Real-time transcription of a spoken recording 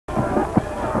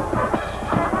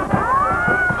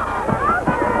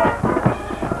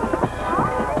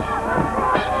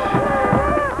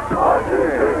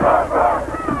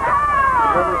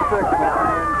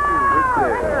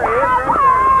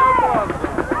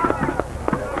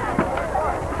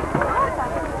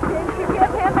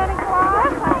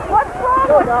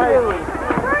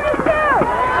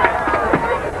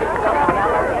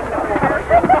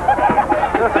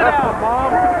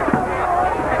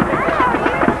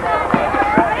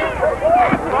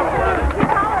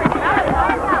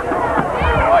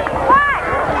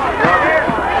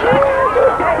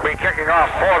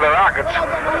For the Rockets.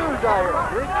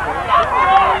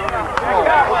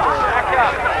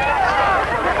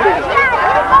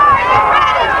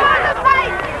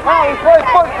 Oh, we play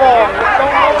football.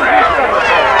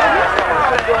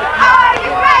 Are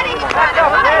you ready?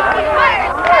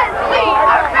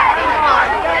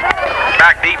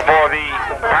 Back deep for the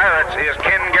Pirates is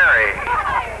Ken Gary.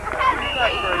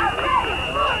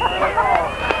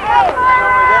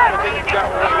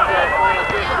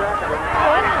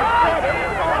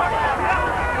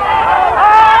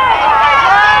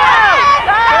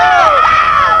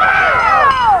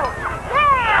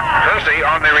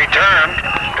 On the return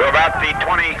to about the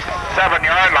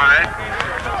 27-yard line,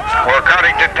 where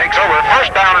Cardington takes over.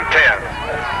 First down and 10.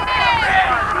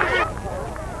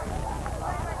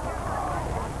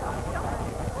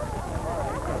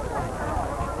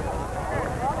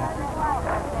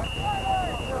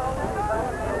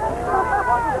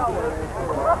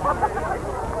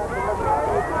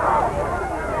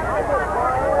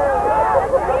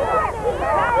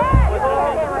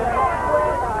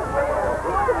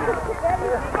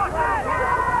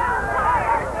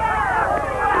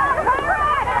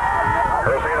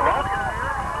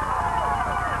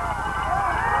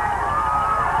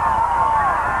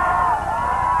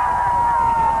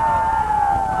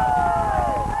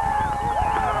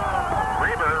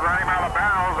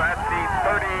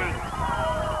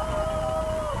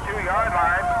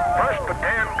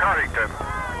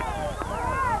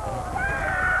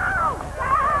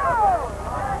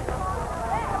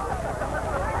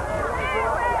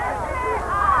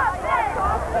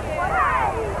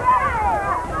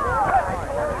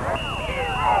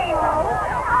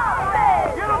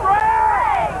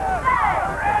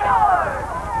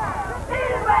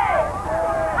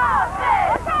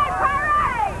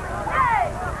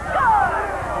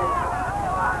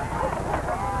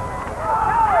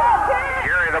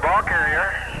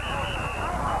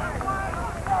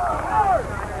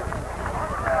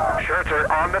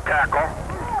 On the tackle.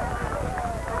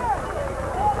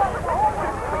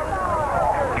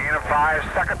 Gain of 5,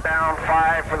 second down,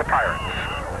 5 for the Pirates.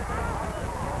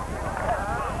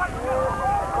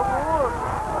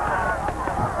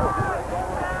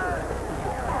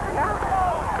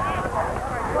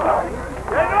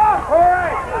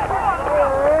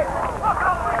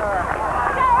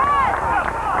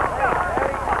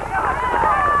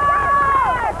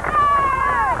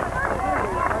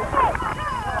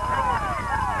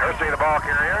 The ball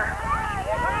carrier.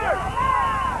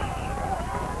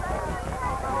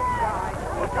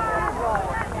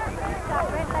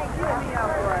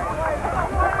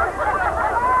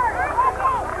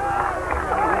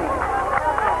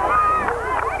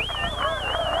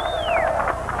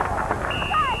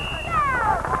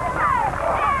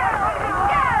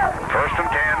 First and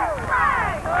 10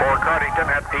 for Cardington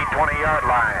at the 20-yard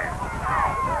line.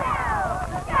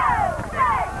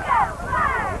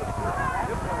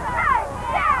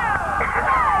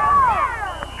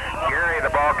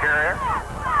 Carrier.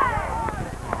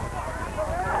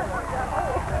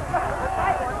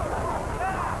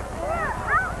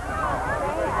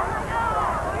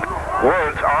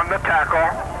 Woods on the tackle.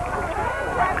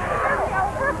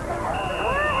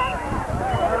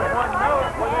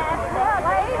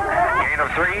 Gain of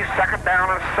 3, second down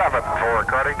and 7 for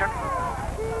Cardington.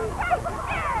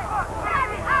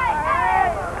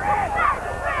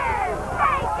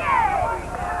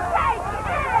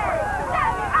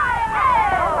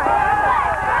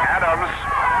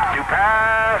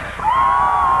 Pass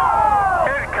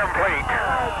incomplete.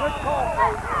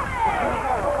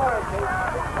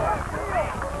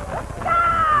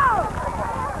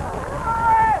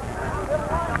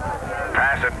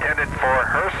 Pass intended for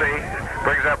Hersey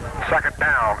brings up second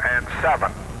down and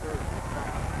 7.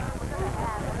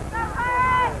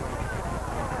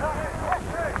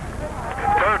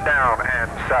 Third down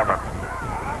and 7.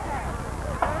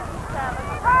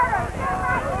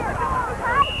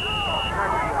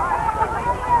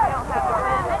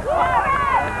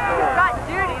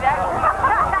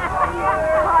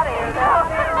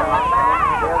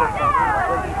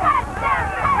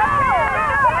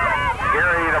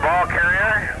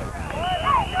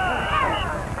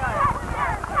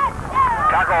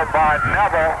 By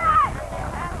Neville.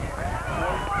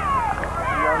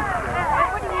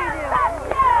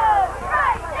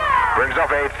 Brings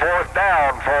up a fourth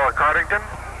down for Cardington.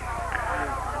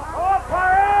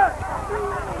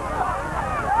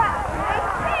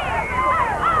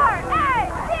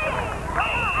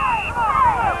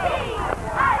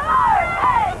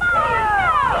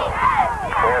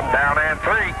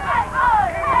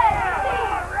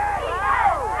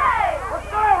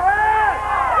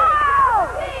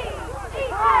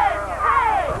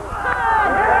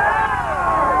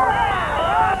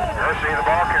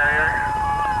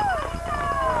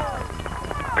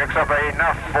 picks up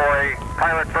enough for a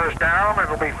Pilot first down.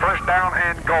 It'll be first down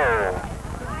and goal.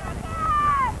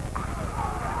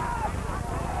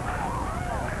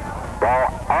 Ball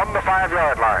on the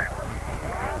 5-yard line.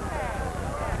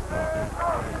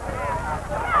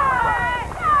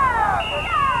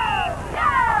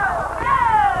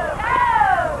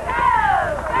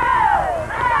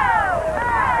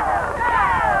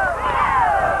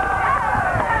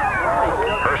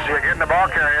 Hershey again, the ball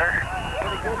carrier.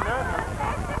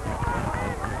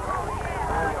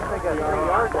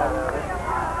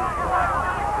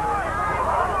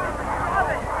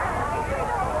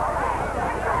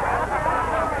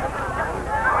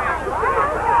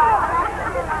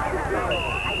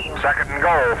 Second and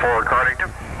goal for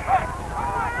Cardington.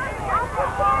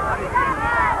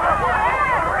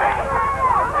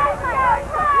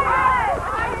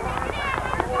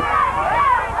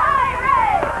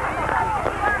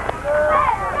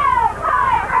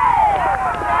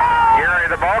 Gary,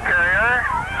 the ball carrier.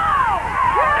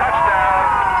 Touchdown,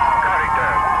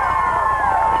 Cardington.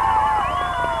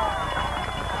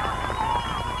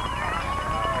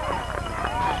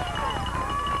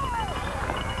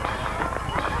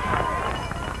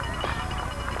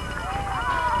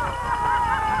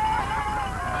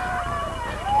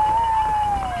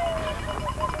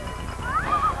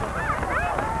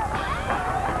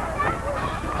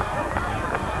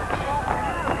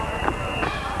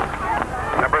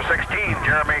 Number 16,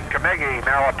 Jeremy Kamegi,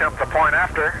 now attempt the point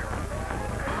after.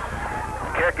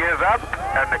 Kick is up,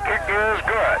 and the kick is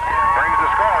good. Brings the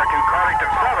score to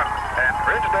Cardington 7 and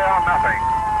Ridgedale nothing.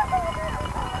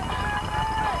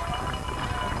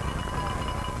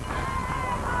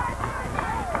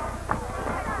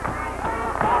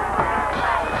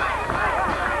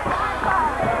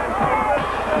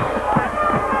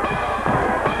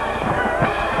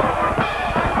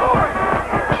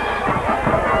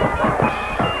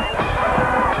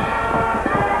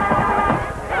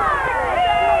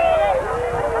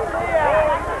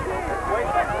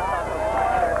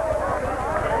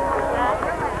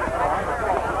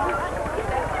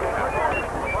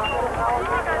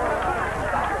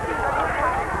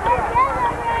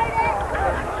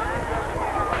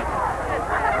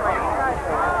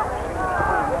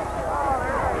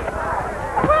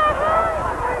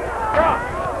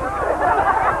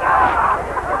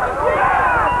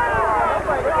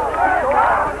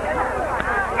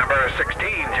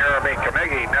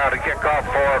 Now to kick off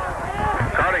for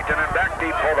Cardington, and back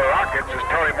deep for the Rockets is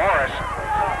Tony Morris,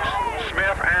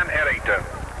 Smith, and Eddington.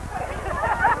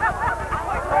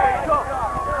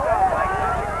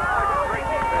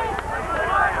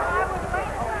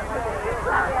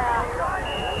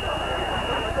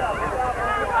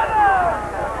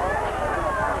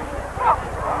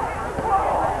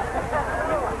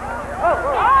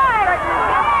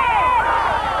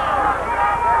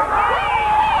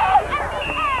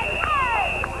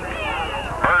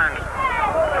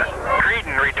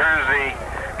 Returns the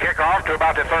kickoff to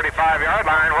about the 35-yard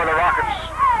line where the Rockets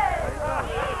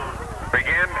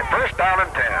begin first down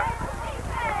and 10.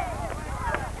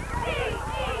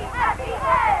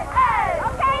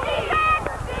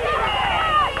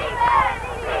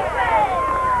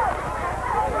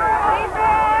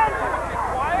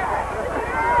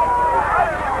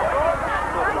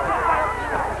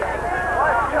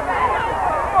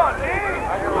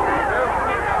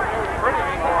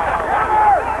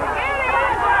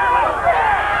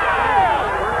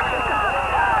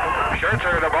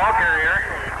 The ball carrier.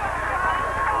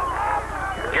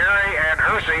 Gary and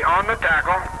Hersey on the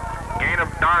tackle. Gain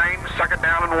of 9, second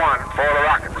down and 1 for the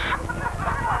Rockets.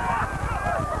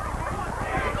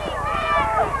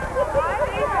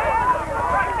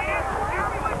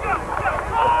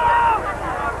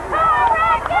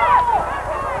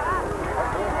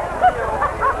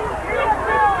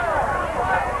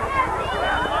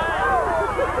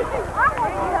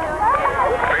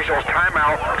 Officials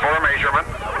timeout for measurement.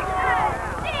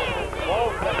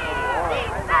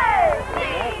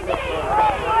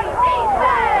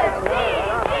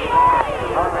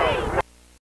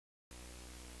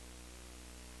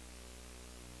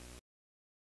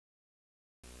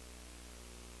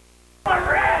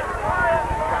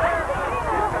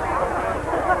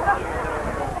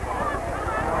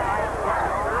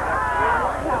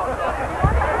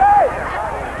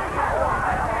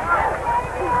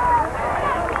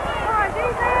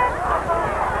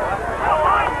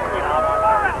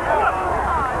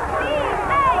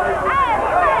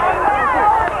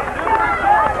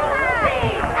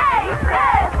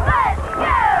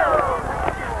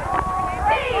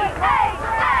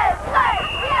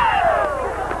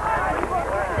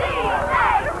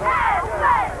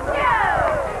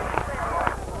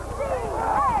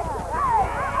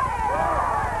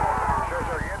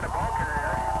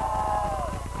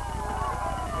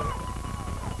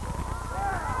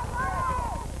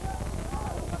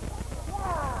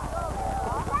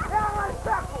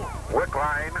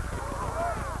 line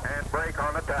and break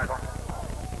on the tackle.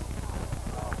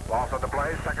 Loss of the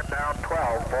play, second down,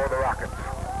 12 for the Rockets.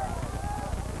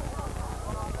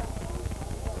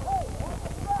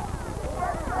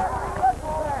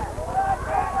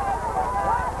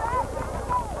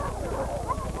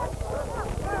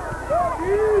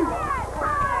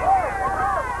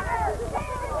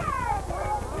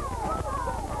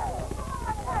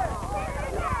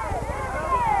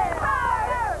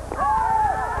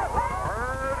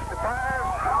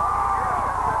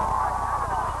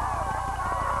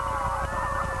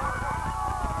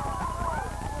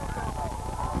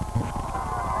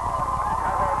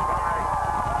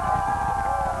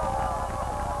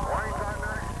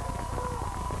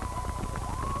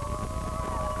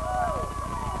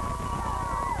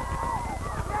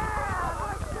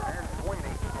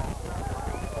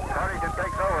 Cardington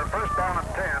takes over, first down and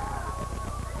 10.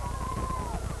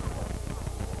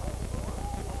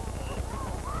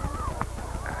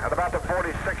 At about the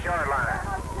 46-yard line.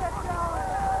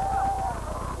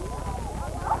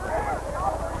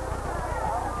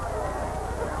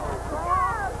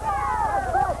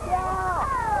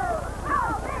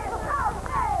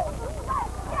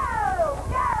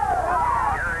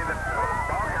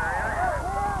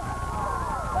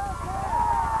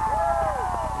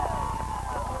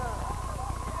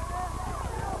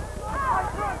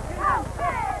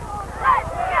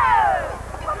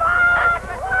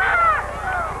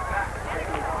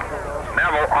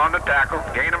 On the tackle,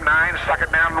 gain of 9,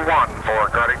 second down and 1 for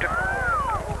Cardington.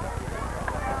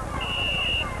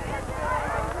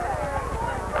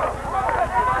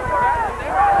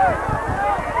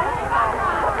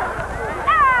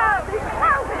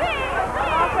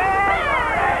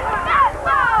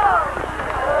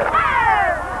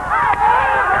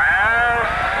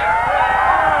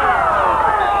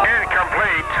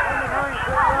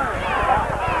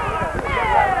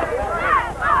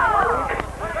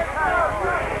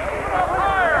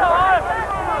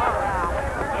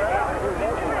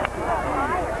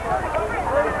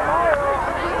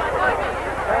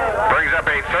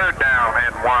 Third down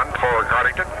and 1 for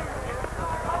Cardington.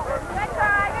 Good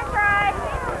try.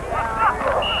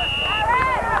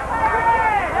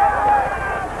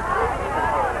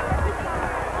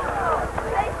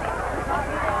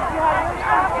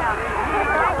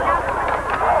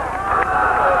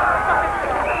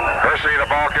 Percy, the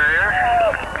ball carrier.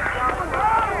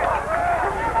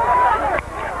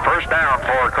 First down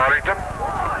for Cardington.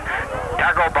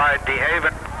 Tackled by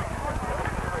DeHaven.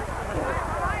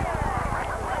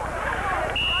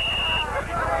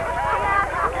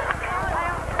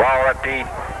 Ball at the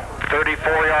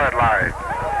 34-yard line.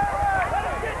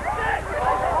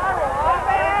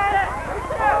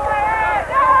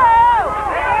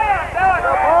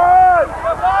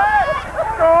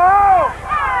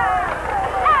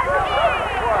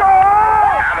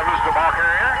 Adams, the ball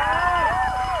carrier.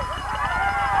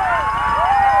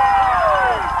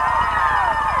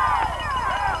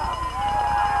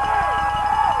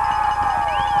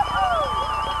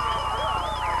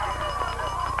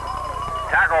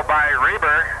 Tackled by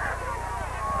Reber.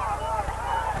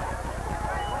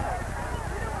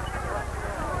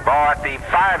 Ball at the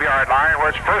 5-yard line, where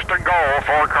it's first and goal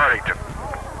for Cardington.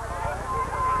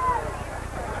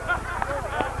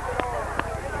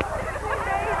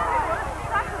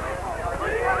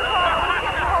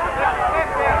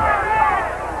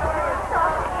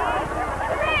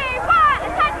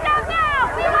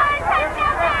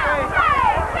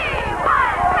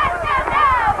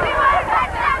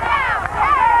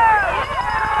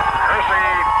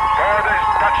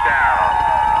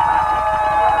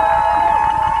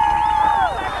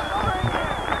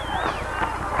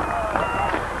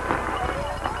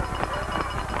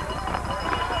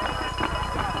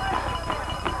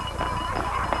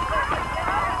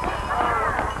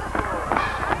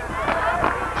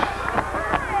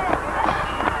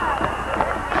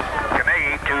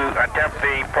 Attempt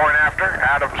the point after.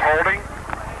 Adams holding.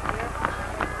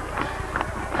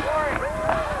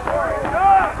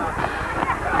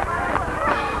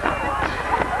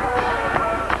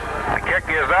 The kick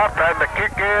is up and the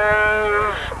kick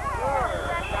is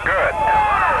good.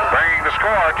 Bringing the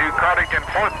score to Cardington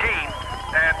 14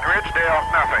 and Ridgedale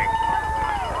nothing.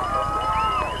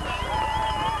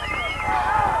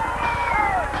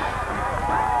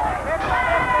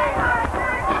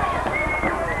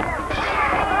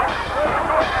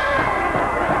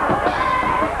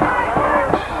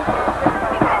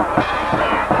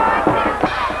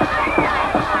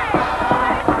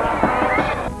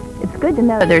 Good to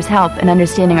know that there's help in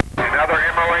understanding. Another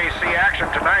MOAC action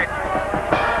tonight.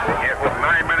 With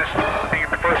 9 minutes in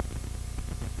the first.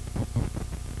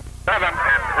 7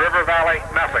 and River Valley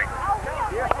nothing.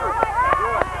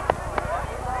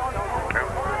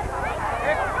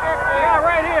 Yeah,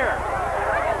 right here.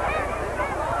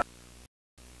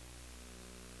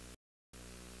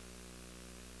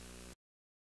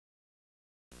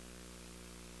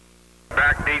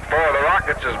 Back deep for the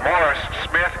Rockets is Morris,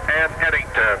 Smith, and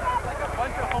Eddington.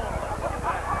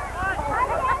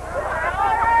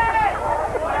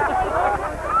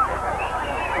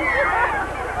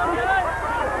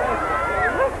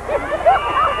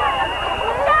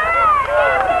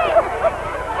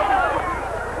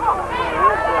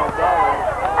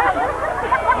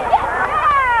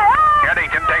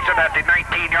 Eddington takes it at the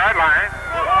 19-yard line.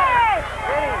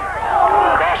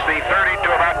 Across the 30 to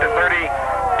about the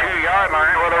 32-yard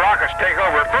line where the Rockets take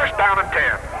over. First down and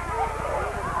 10.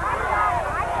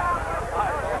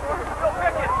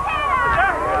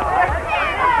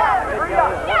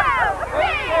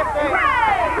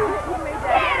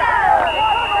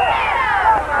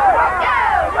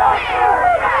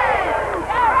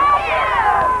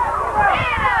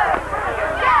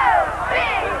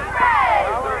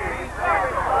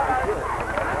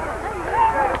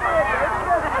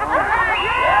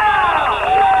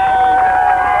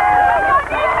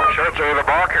 To the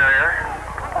ball carrier.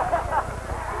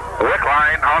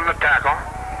 Wickline on the tackle.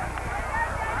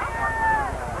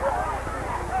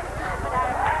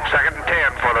 Second and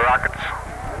 10 for the Rockets.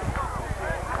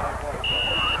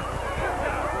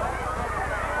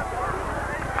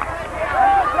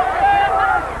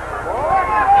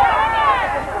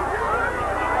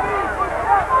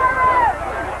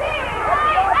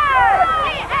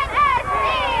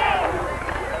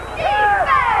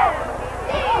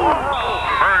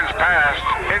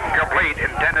 Incomplete,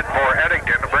 intended for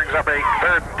Eddington. It brings up a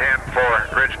third and 10 for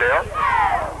Ridgedale.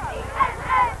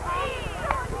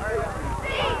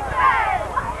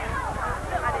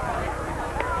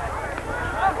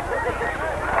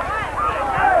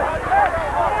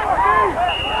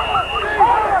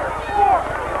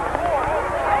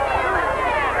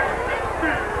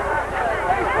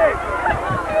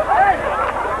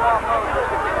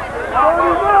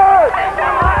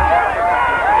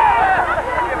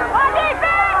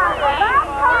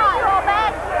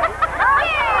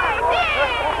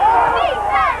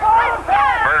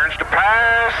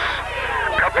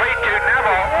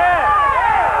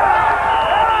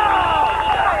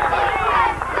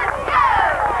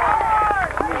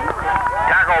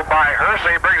 By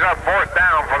Hersey brings up fourth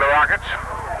down for the Rockets.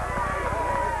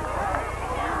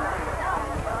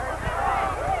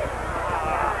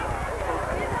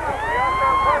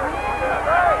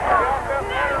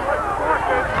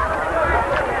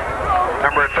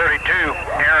 Number 32,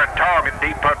 Aaron Togg in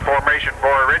deep punt formation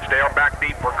for Ridgedale. Back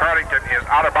deep for Cardington is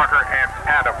Otterbacher and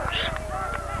Adams.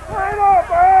 Right up,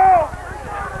 Earl!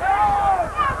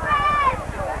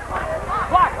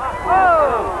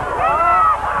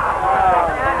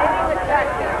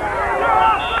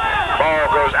 Ball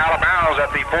goes out of bounds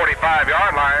at the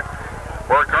 45-yard line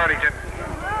where Cardington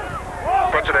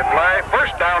puts it in play.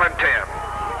 First down and 10.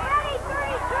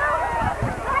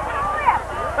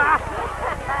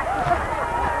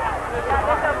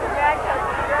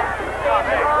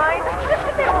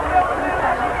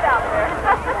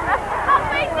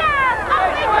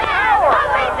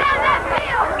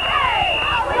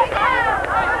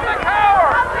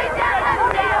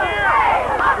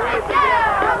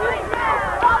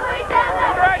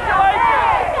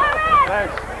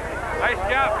 Nice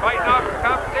job fighting off the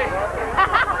competition.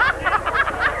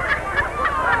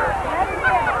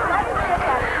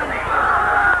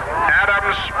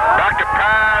 Adams back to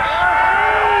pass.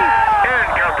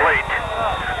 Incomplete.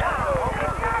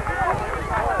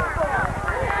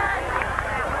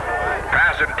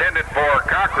 Pass intended for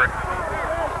Cochran.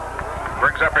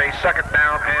 Brings up a second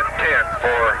down and 10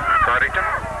 for Cardington.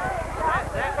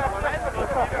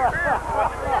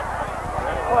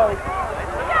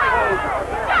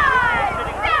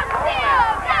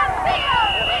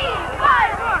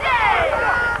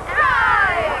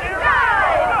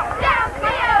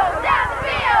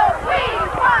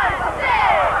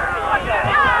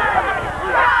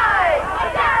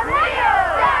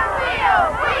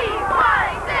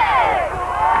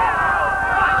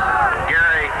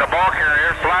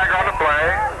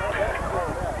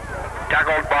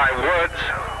 Tackled by Woods.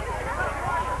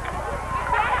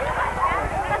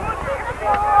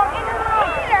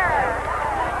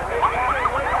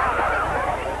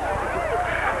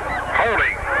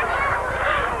 Holding.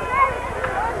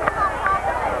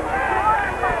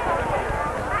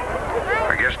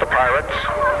 Against the Pirates.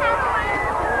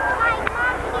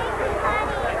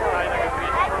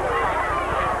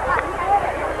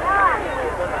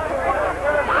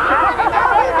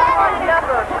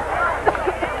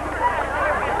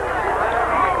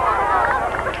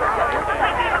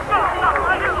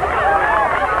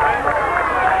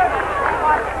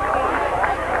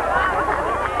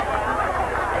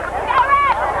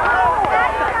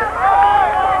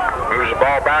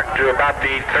 back to about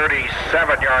the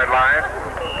 37-yard line.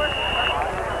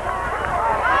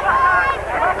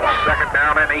 Second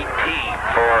down and 18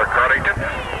 for Cardington.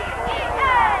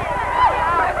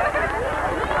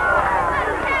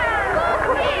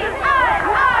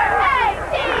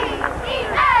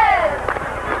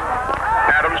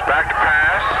 Adams back to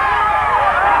pass.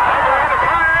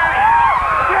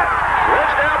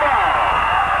 Ridgedale ball.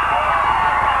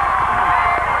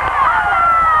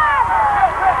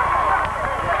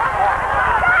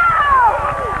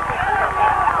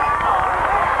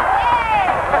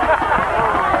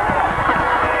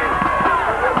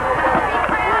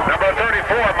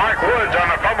 Mark Woods on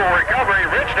a fumble recovery.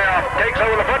 Ridgedale takes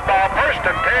over the football. First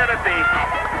and 10 at the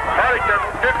Cardington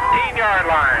 15-yard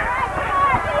line.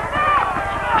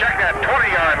 Check that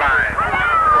 20-yard line.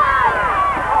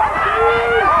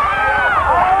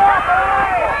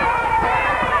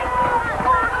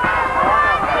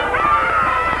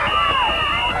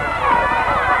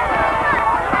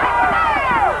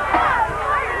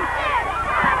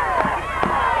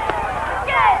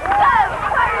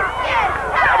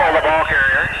 Neville, the ball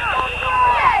carrier.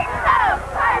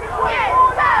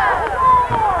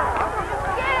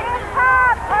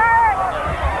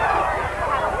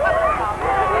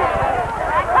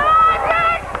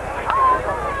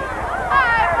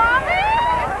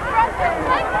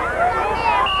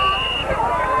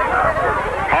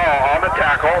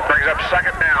 Brings up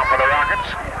second down for the Rockets.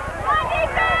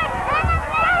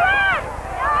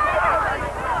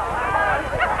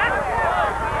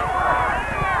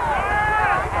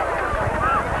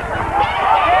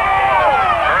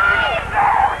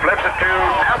 Flips it to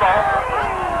Neville.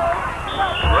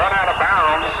 Run out of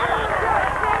bounds.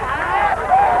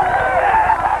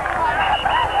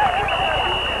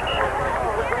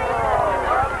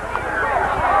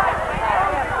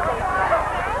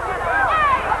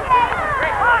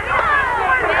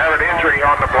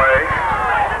 On the play.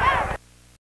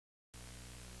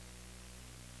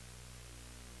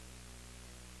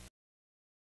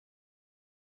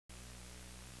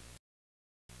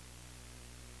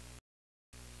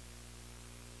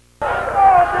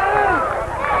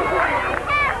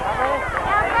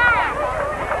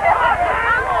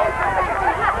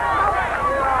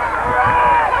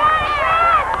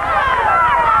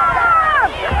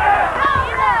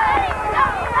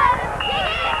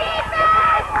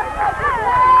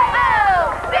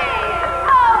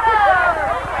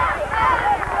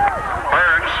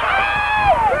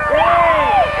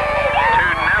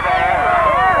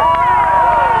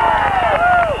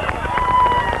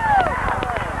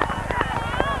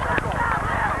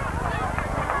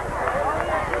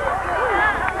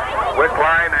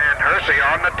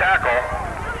 On the tackle.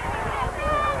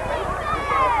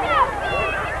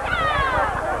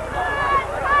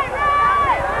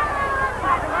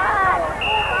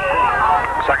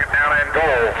 Second down and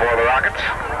goal for the Rockets.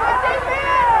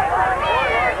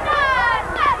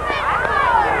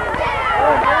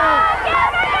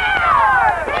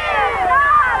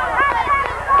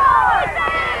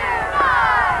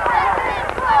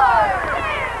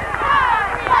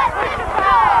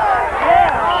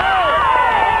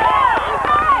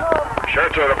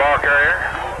 To the ball carrier.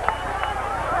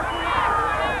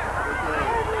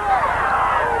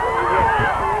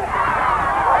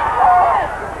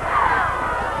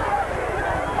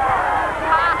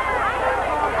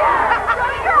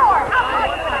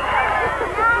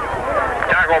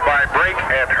 Tackled by Brake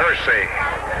and Hersey.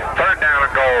 Third down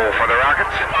and goal for the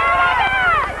Rockets.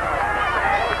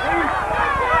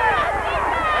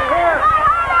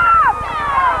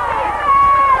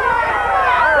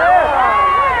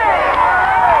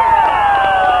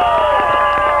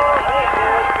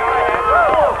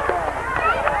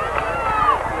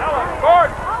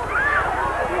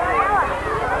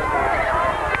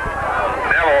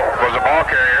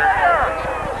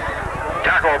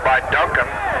 By Duncan.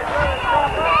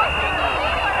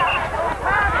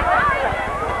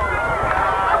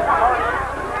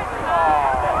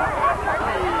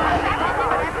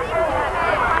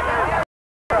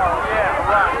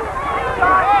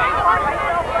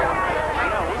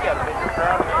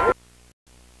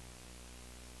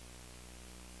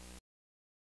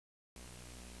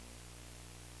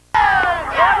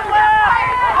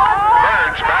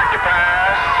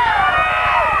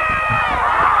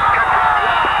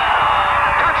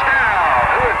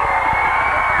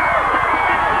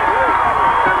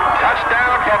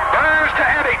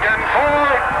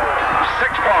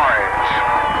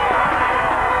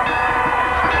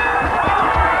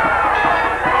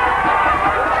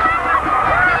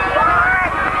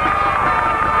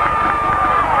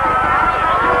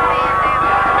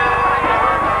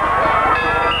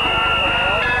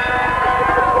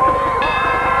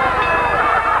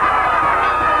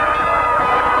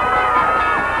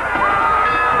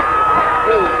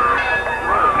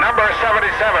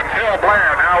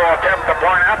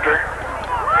 point after.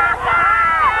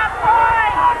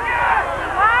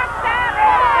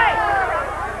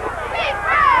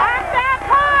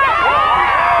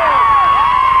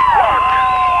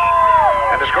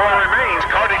 And the score remains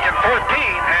Cardington 14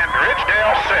 and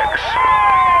Ridgedale 6.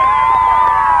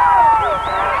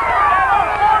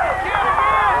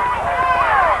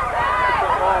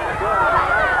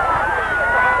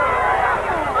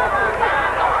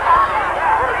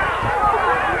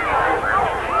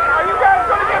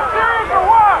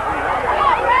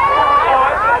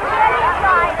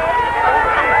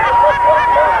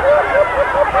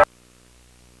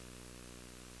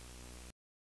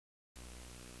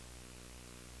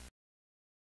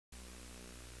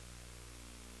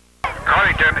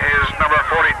 Cardington is number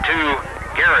 42,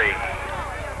 Gary.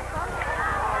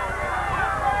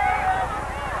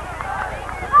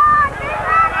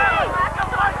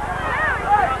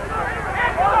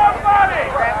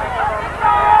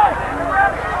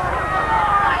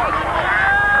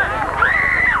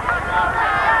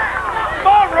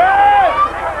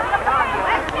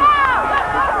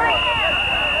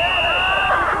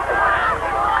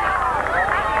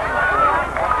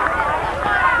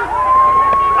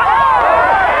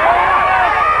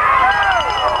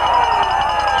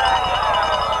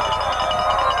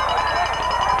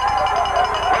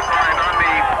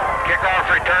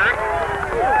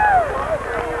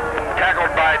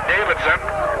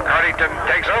 Cardington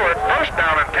takes over. First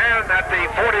down and 10 at the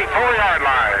 44-yard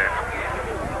line.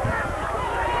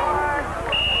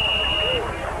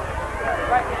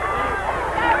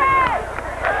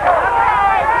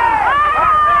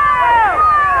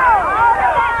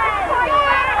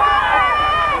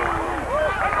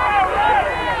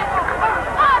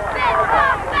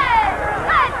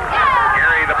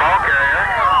 Gary, the ball carrier.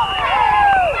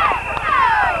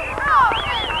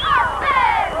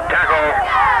 Tackle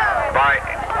by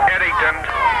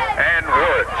and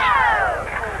Woods.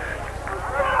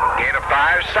 Gain of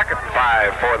 5, second and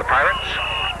 5 for the Pirates.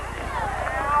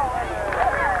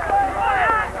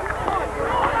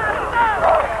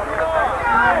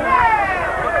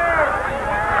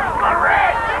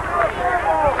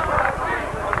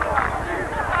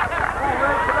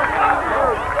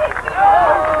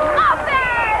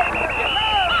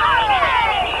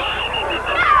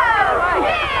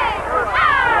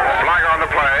 Flag on the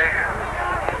play.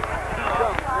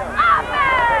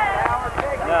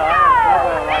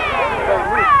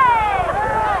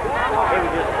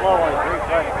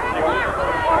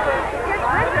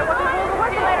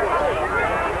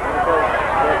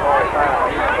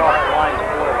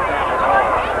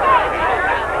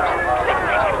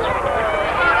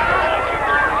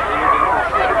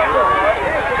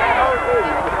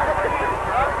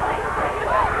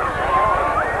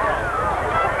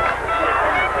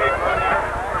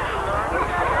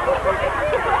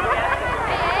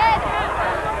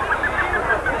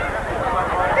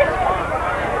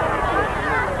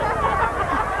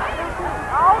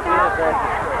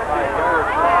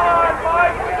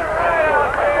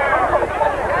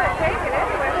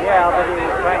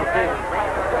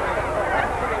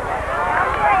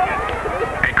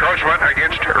 Encroachment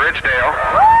against Ridgedale.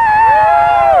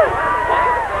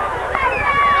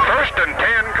 First and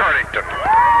 10, Cardington.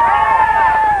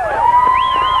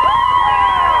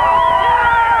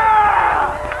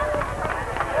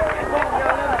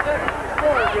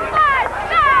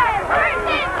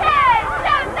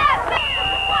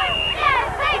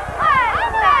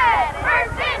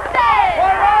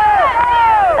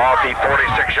 Off the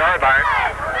 46-yard line.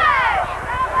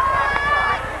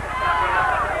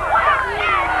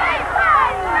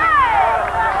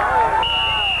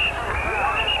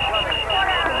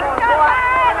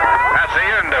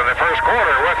 First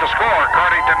quarter with the score,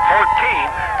 Cardington 14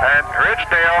 and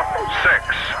Ridgedale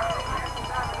 6.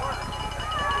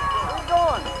 Where you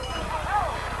going?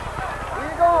 Where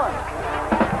you going?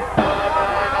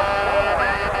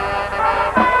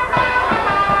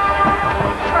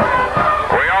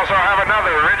 We also have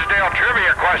another Ridgedale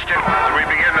trivia question as we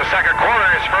begin the second quarter.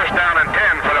 It's first down and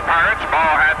 10 for the Pirates.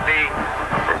 Ball at the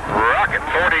Rocket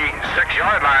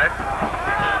 46-yard line.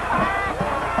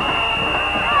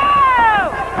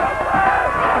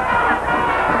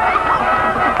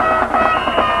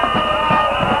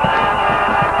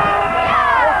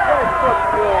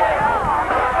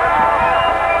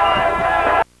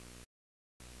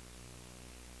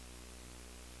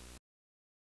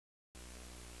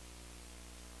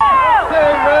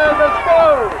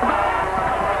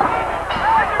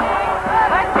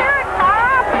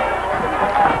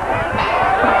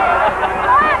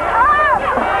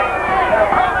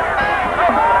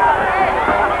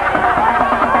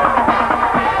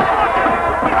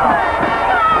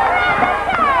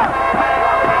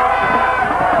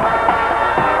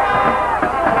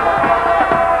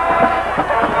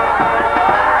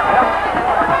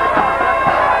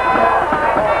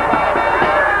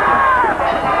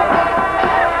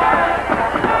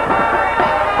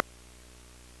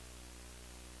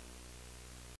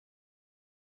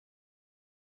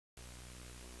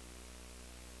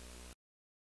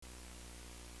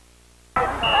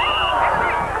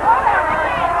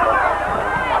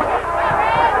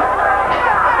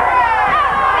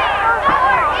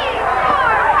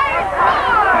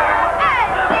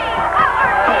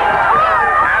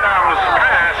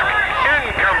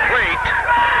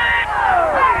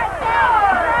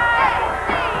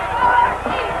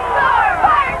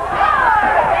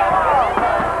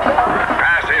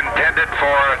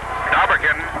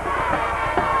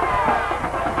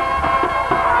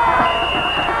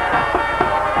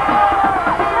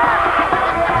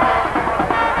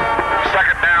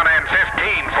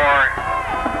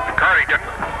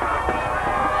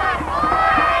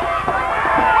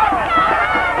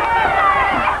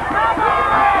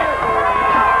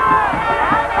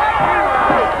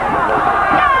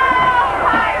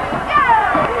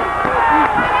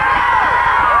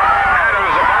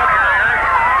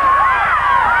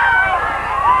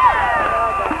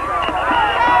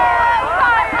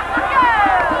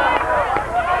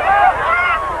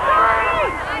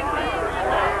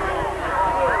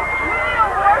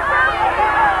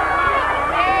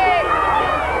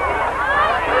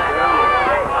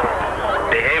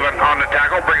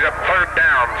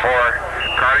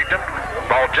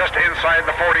 inside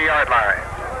the 40-yard line.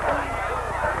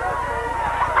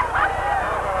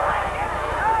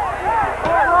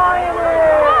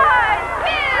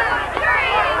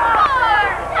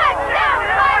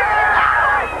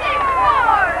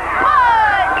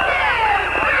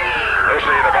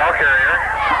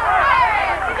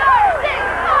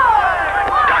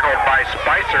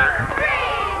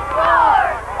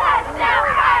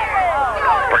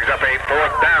 Brings up a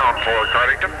 4th down for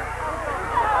Cardington.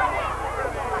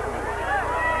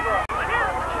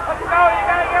 Let's go, you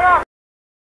gotta get up.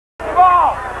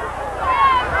 Ball.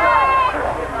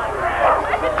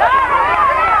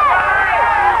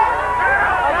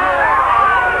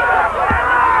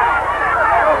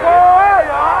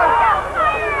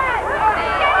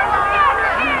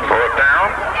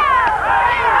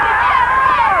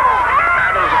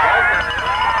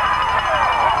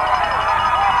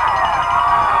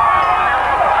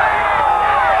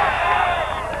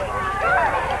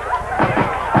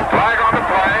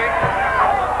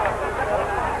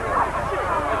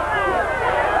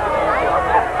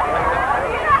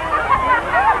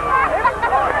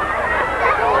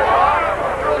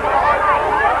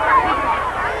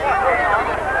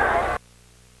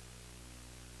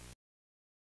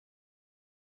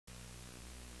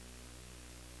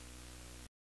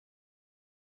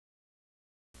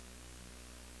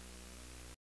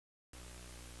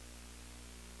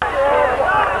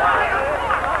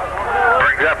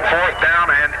 Brings up 4th down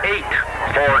and 8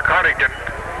 for Cardington.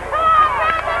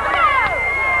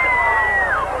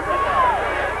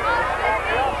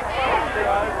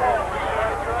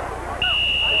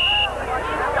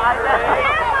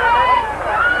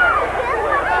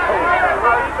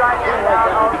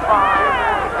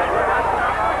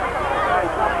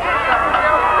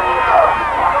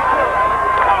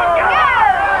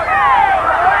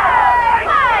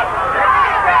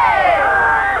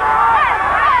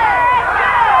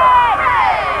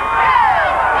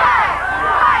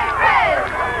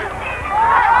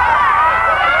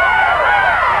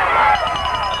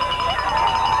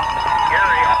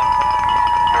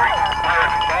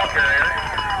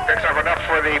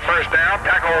 For the 1st down,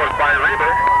 tackle was by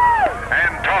Reber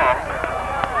and Tom.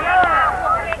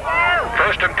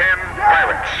 1st and 10,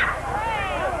 Pirates.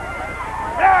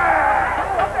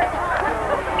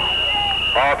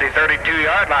 Ball at the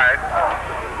 32-yard line.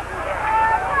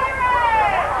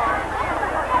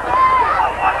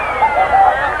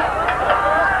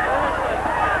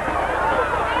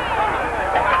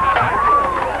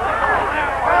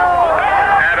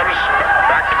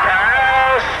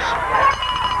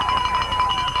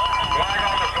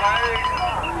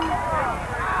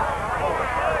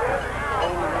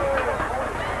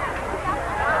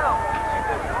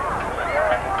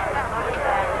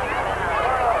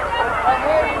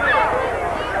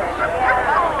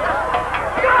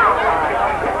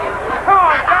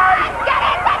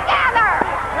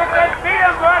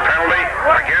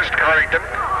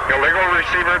 Illegal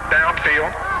receiver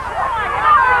downfield.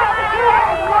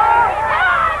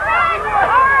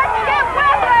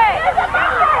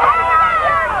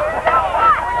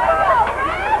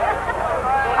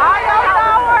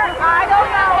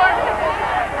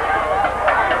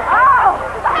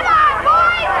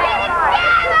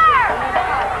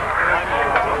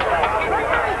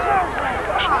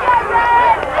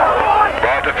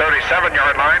 Ball to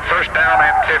 37-yard line, 1st down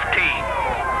and 15.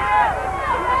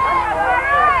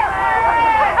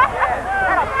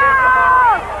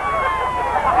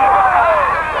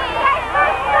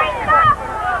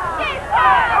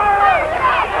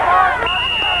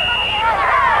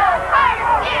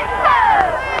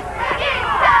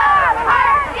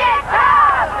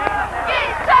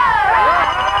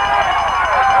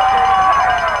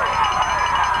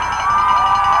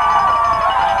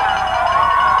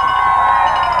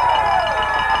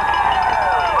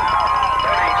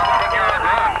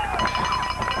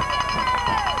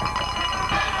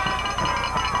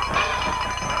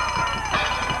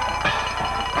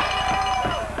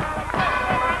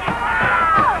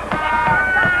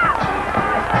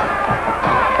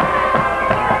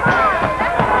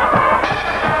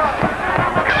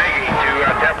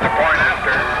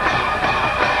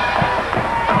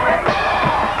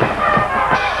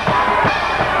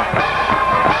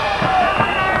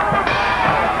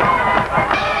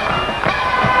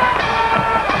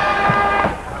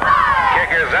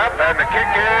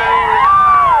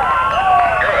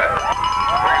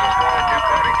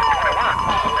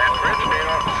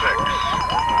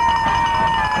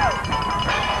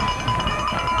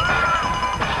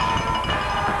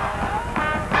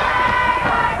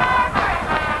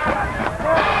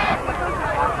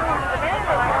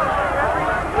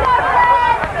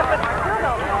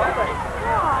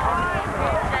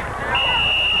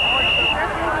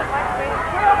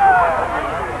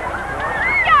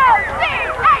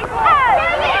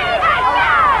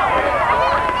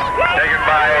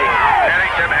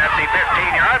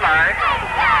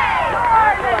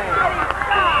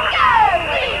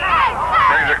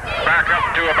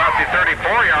 to about the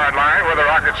 34-yard line where the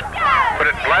Rockets put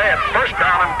it play at first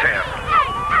down and 10.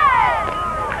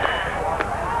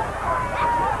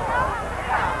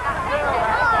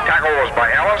 Tackle was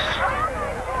by Ellis.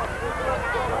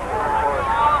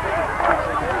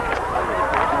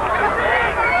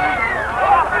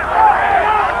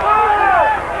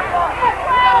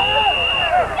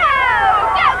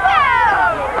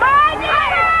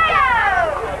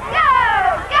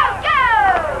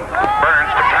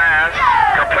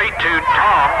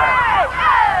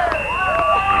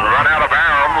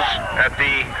 At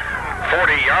the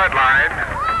 40-yard line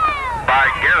by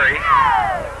Gary.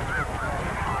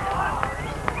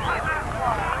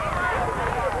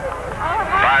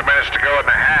 5 minutes to go in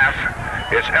the half.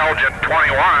 It's Elgin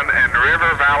 21 and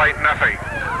River Valley nothing.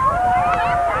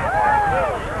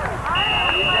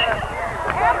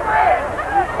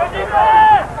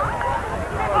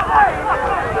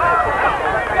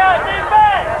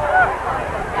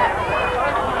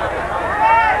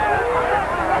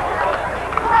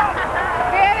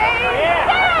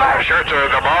 Shirts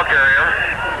of the ball carrier.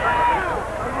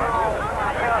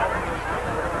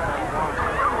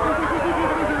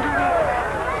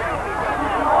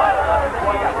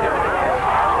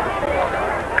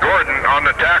 Gordon on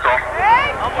the tackle.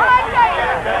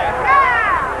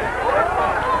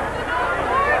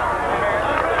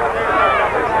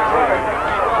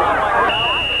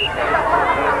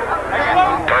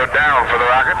 Third down for the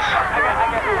Rockets.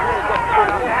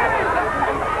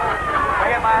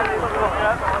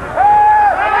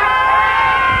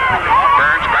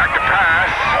 Burns back to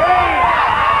pass.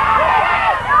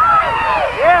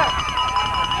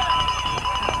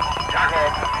 Tackle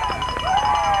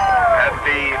at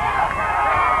the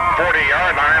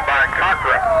 40-yard line by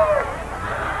Cochran.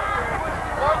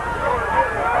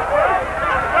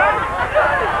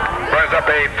 Brings up a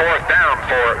fourth down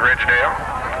for Ridgedale.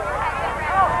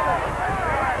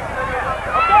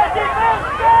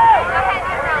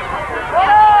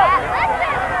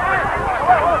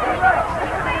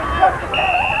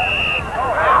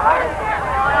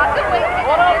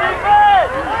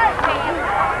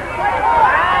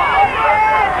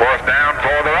 Fourth down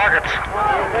for the Rockets.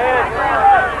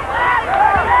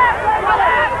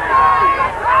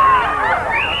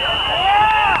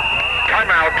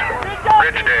 Timeout,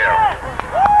 Ridgedale.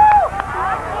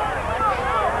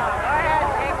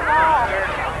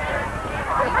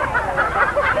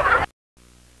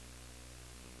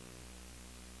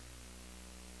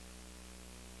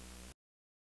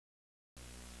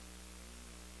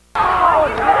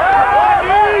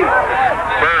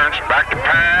 Burns back to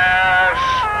pass.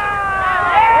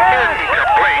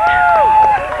 Incomplete.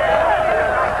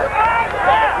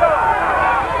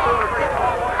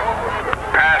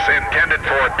 Pass intended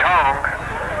for Tong,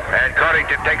 and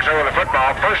Cardington takes over the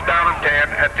football. First down and 10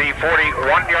 at the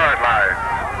 41-yard line.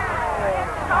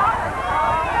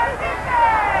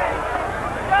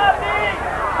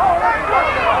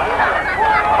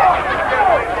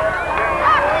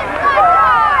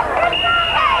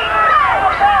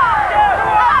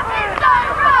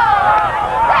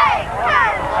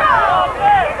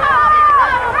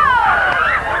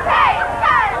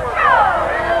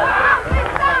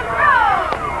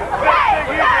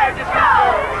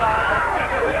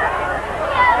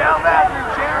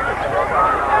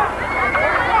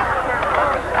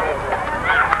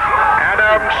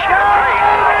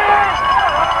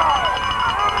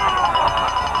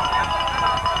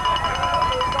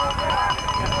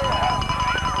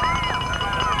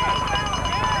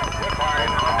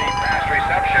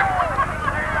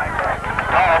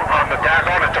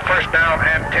 First down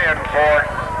and 10 for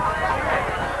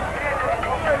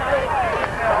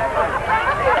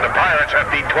the Pirates at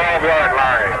the 12-yard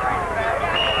line.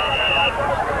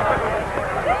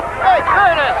 Hey,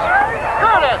 Curtis!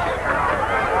 Curtis!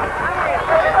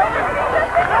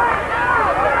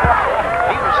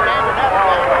 He was standing up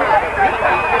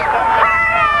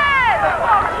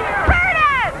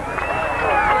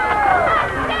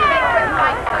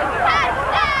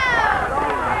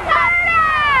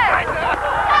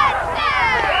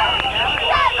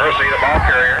Hersey, the ball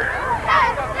carrier.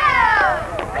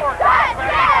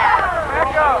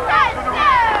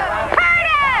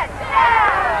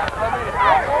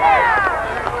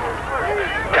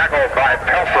 Tackled by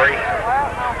Pelfrey.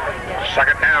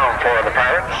 Second down for the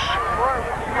Pirates.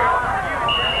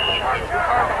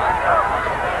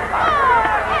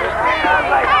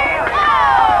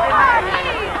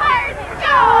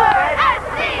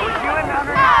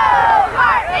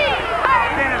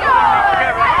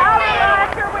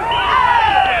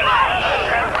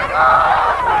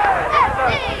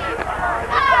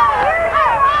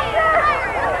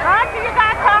 Roger, you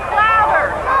gotta talk louder.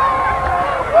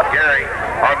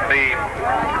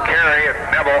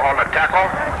 on the tackle.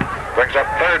 Brings up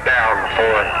third down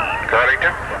for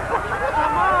Cardington.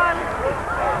 Come on.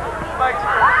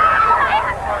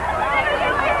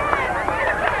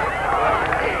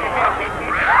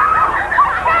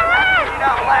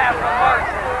 Don't laugh so much.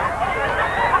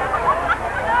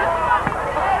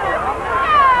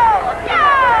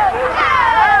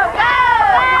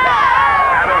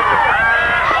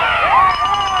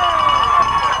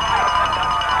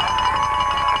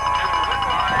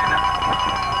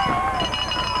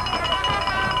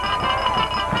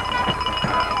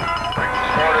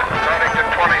 Cardington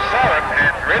 27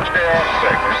 and Ridgedale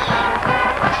 6.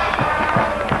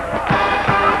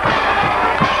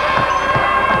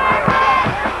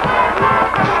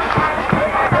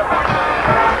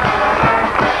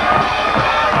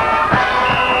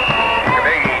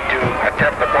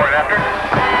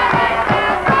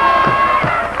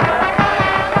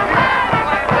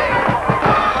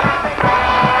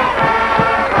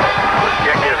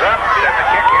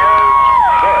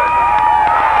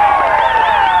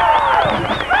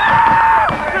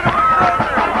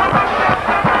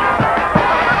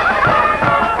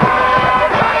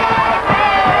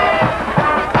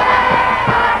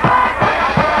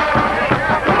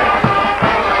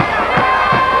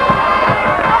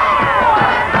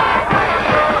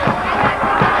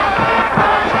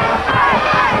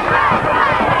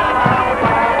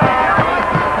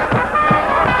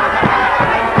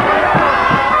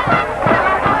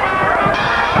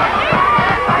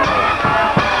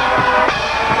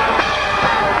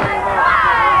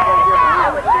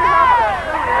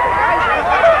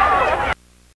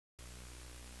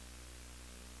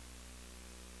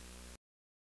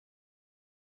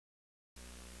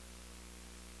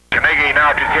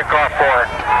 Now to kick off for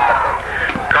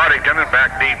Cardington, and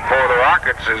back deep for the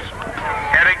Rockets is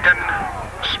Eddington,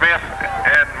 Smith,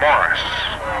 and Morris.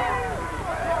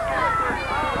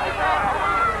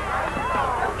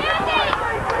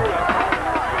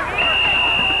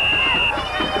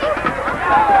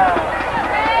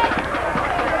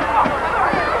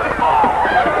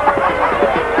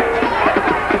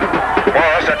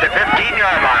 Morris at the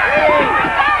 15-yard line.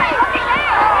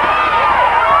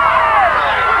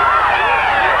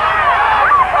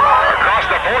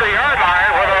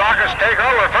 Take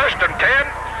over first and 10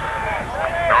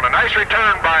 on a nice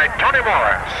return by Tony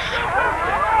Morris.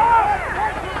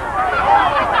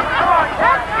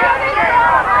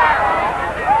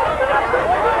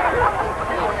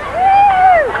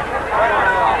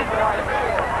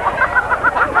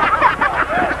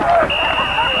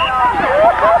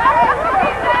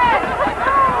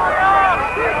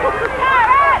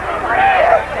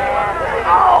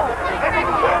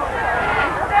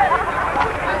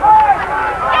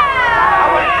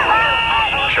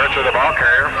 To the ball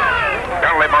carrier.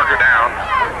 Penalty marker down.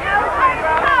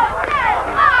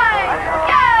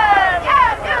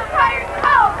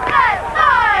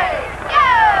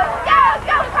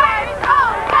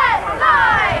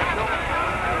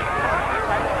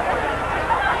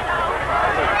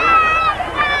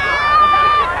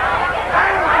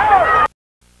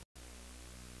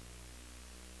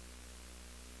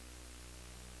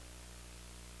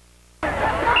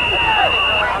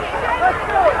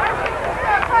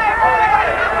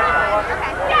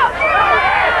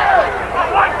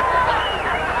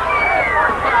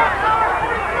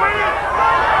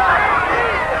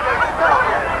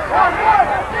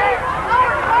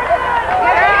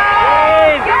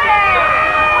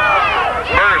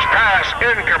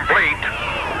 Incomplete.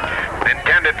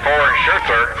 Intended for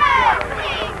Schertzer.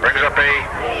 Brings up a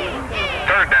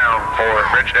third down for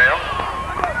Ridgedale.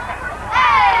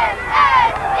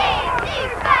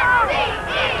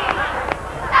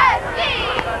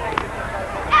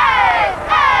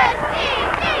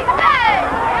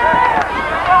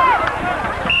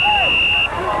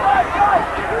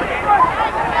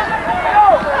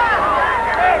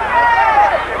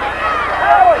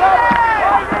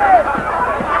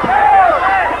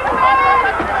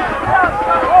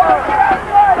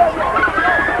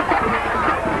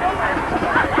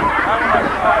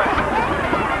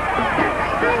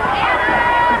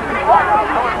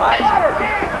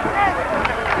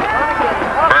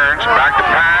 Burns back to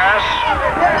pass.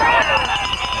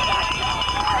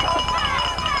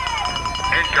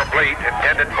 Incomplete,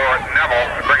 intended for Neville.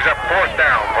 It brings up fourth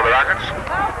down for the Rockets.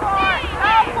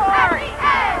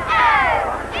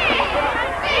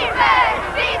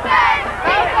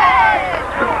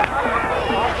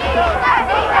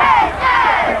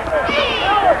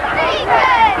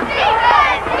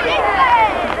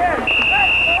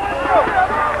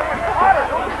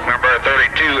 Number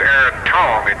 32, Aaron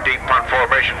Tong, in deep punt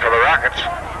formation for the Rockets.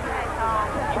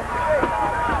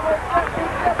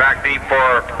 Back deep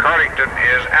for Cardington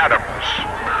is Adams.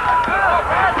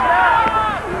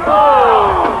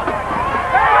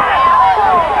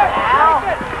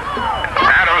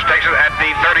 Adams takes it at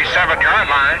the 37-yard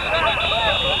line.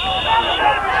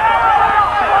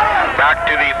 Back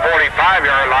to the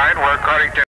 45-yard line where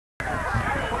Cardington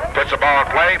puts the ball in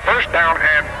play. First down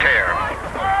and 10.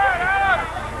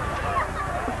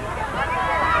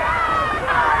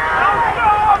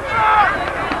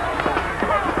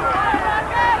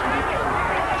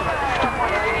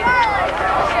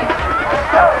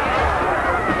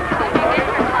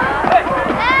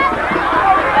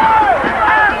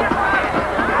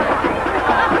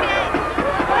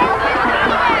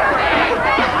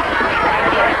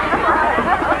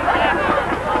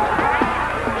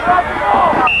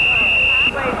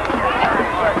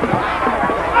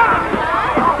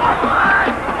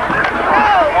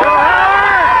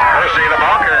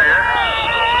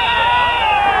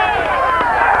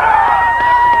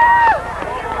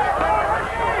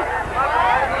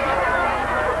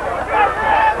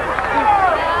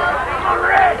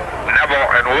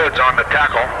 On the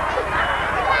tackle.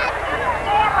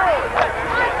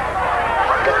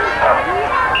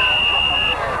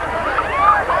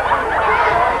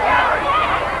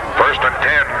 First and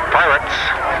 10, Pirates.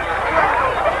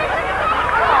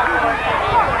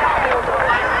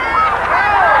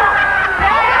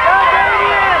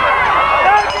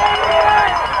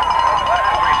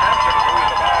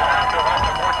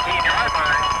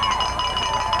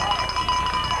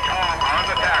 On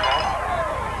the tackle.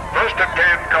 First and 10,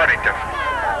 Cardington.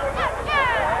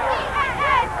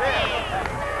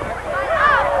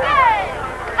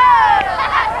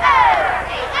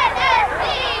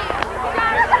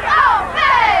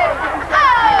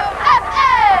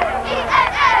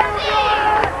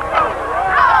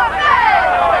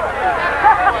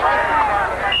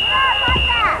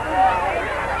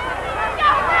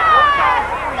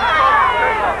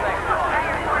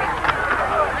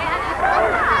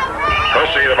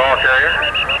 Proceed the ball carrier.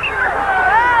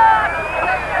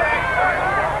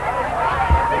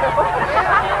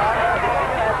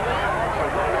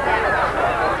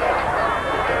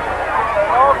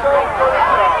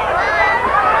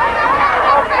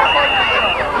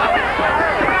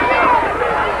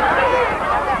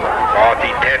 Ball at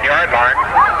the 10-yard line.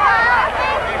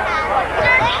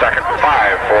 Second and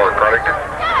 5 for Cardington.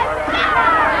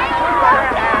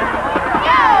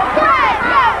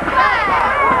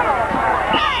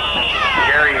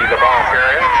 Gary, the ball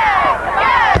carrier.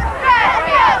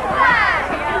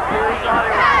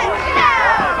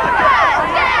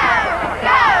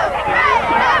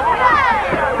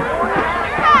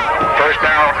 First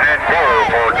down and goal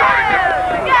for Cardington.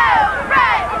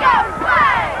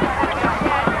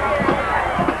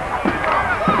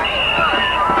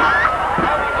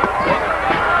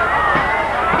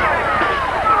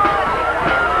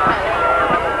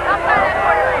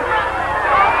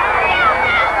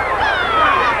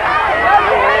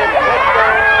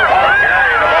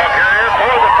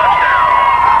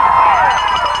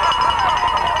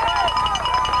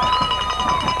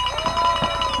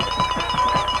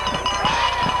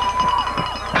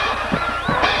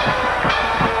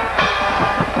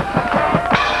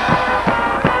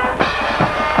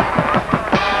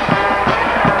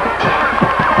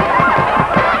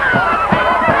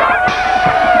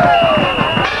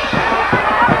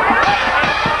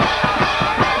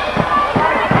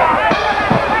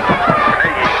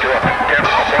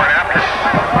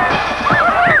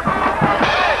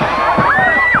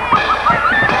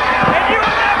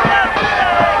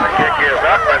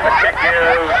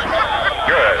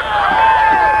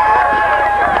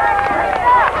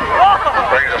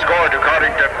 Brings the score to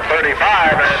Cardington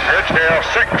 35 and Ridgedale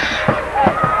 6.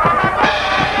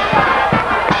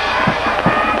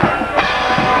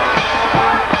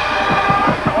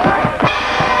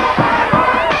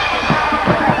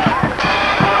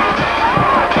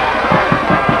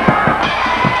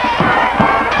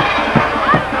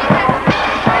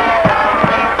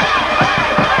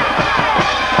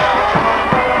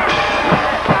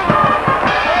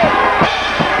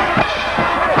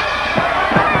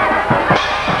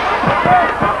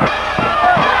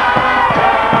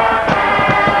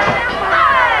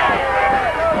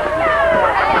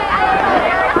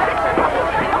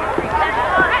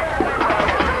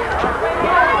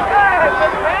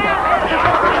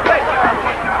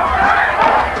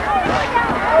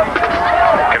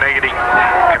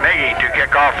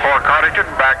 Off for Cardington,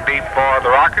 back deep for the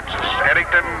Rockets,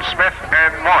 Eddington, Smith,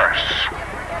 and Morris.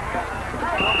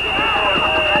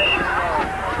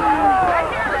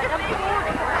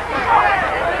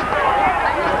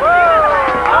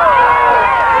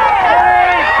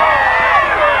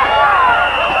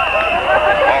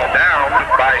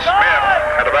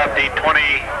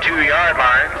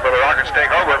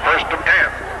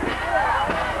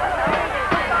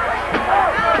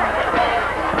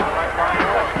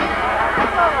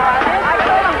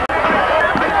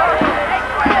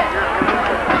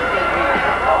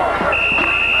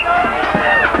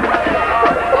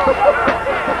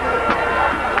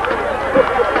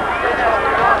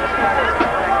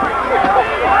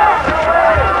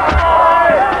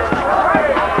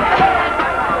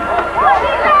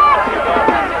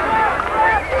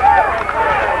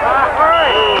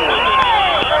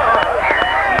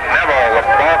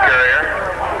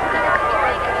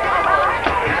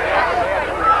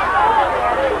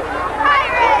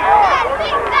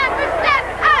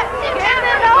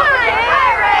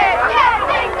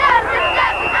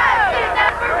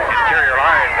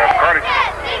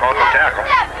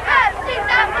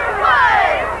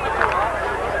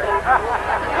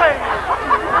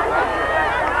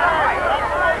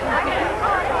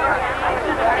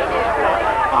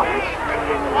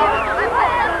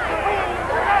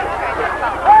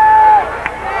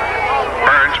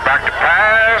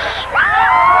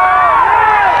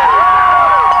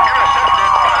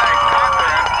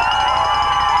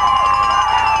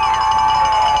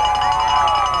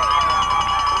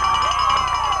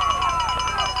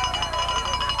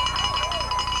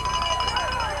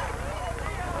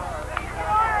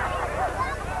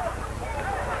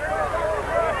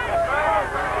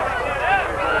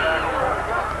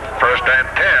 First and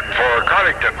 10 for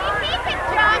Cardington.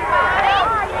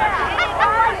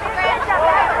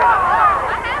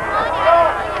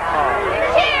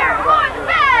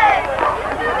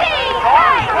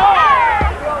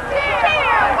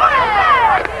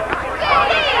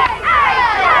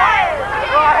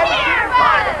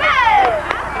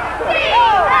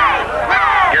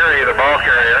 Gary, the ball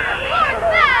carrier.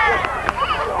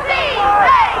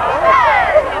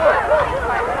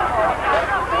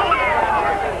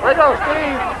 Let's go,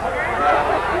 Steve.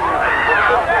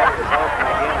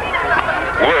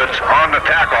 Woods on the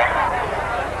tackle.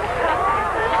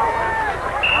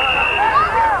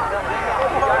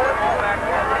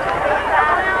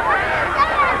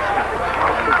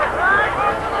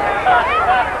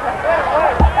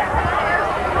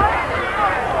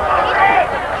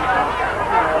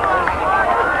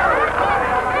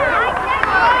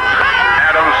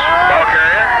 Adams, ball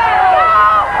carrier.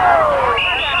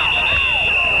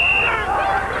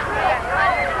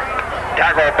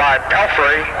 Tackled by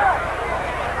Pelfrey.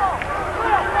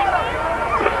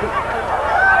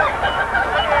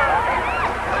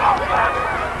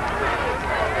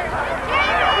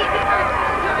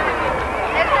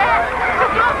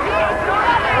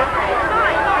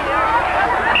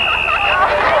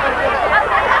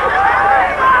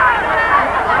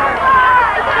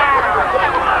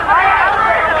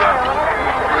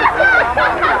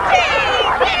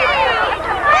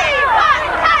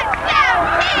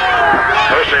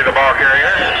 Lucy, the ball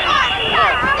carrier.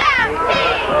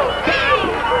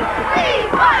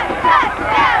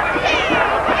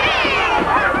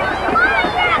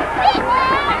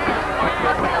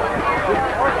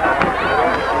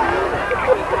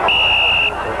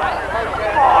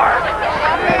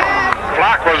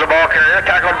 Flock was the ball carrier,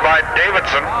 tackled by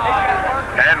Davidson.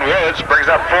 And Woods brings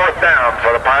up fourth down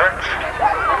for the Pirates.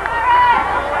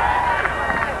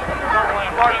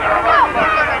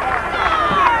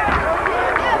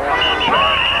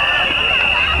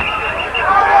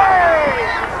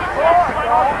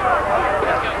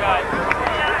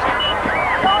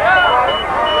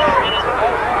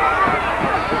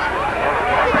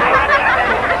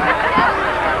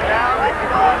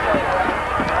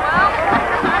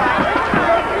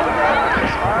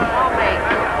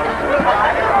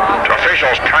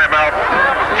 Officials timeout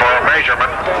for a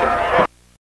measurement.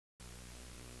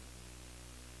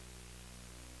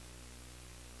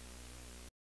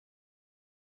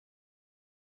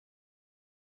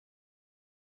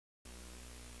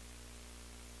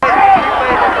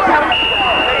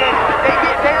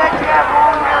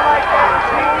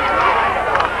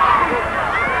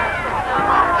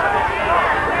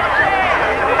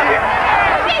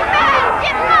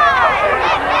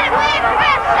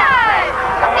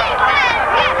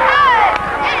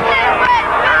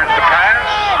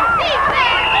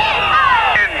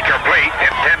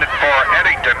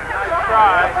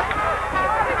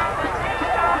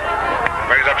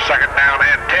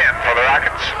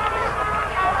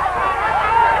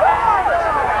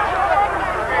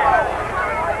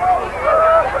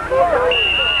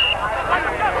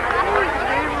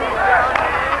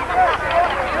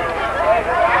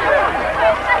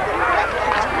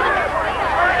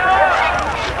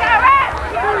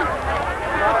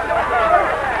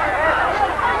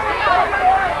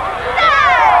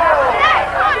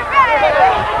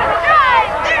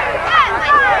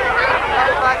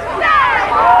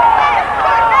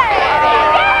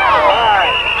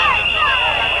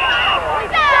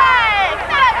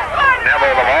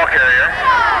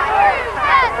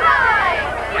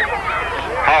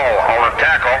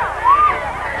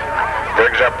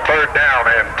 Brings up third down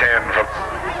and 10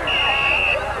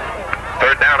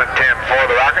 for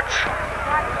the Rockets.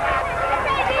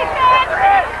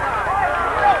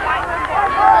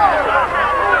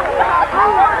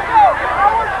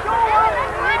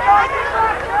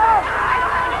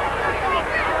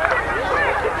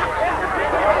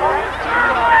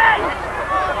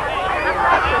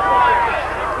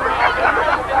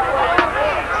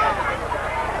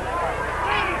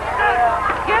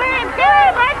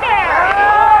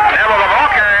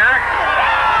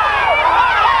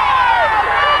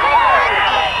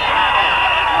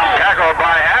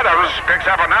 Picks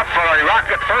up enough for a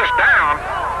Rocket first down.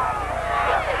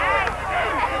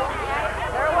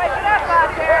 They're waking up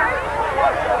out there.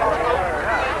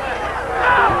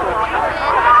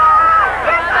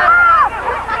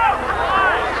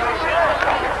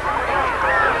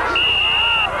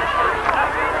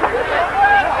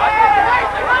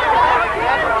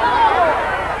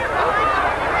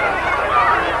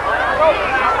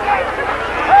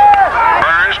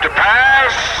 Burns to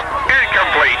pass,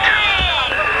 incomplete.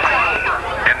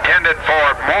 Intended for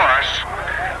Morris.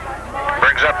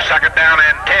 Brings up second down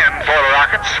and 10 for the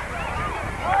Rockets.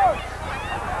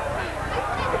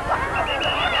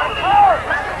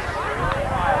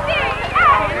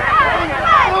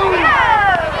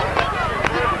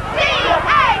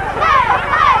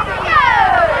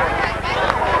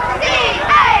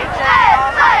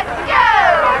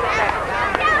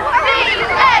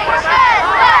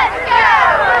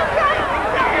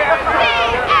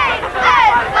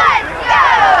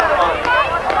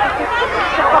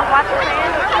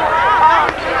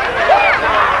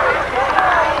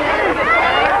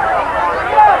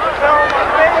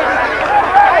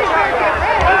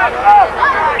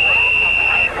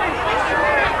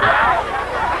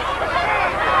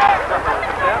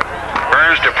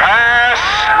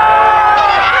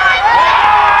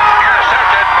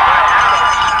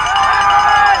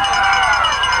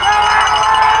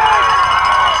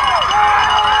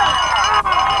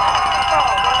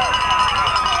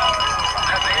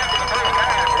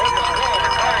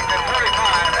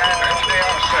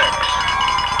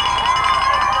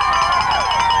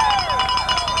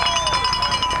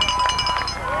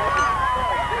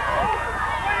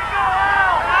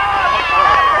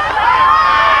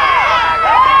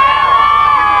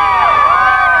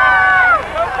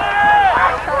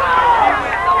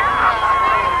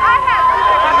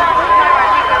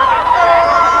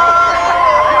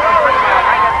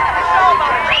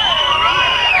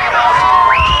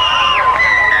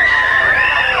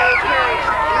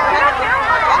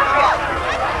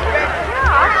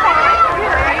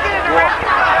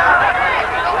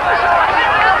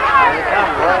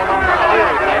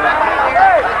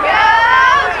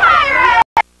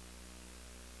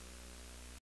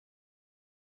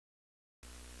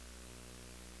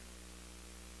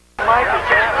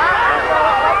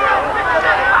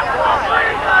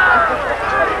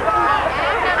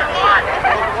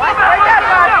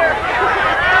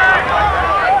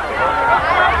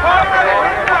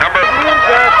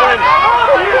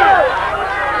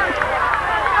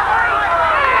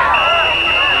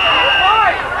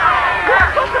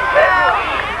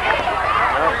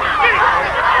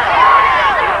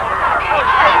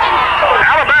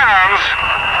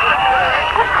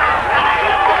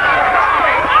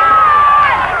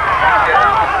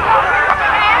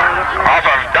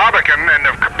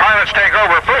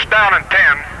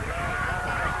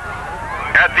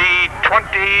 at the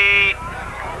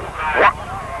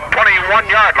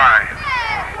 21-yard line.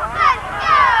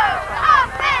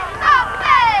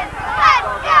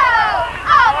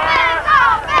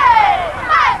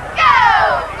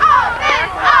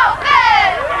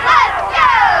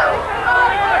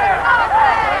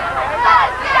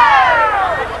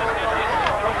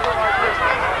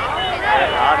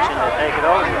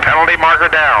 Penalty marker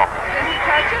down.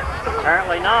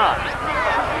 Apparently not.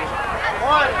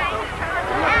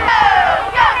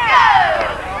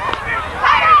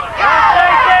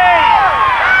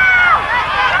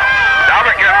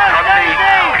 Domican on the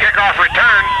kickoff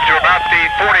return to about the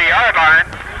 40-yard line.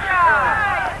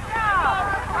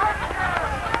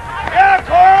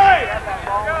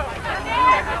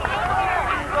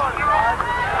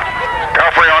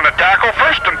 Guffrey on the tackle,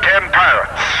 1st and 10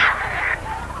 Pirates.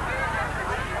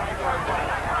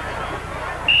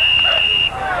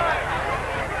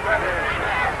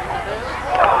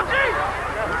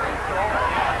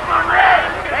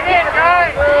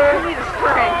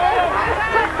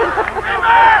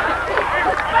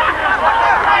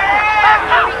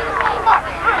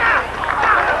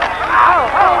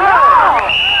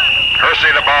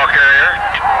 Hersey, the ball carrier.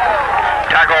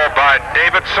 Tackled by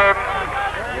Davidson.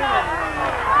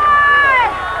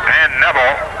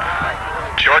 Neville.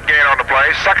 Short gain on the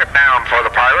play. Second down for the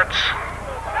Pirates.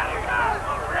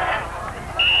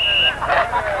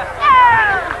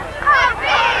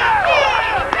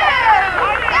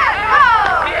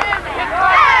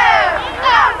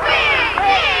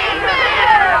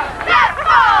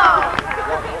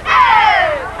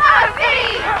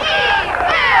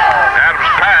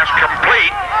 Adams' pass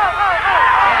complete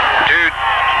to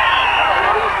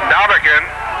Dobigan.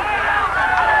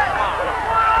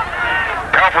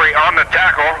 Pelfrey on the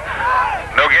tackle.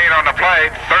 No gain on the play.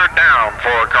 Third down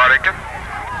for Cardington.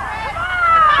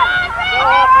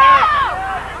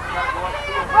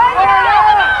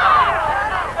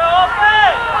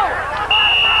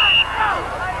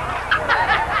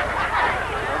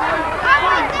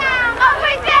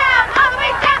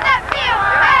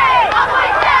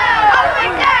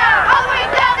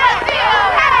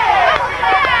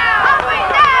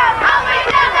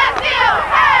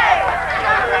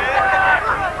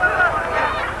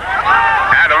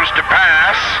 Adams to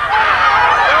pass.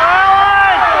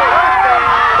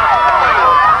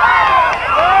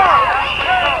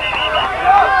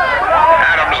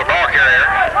 Adams, the ball carrier.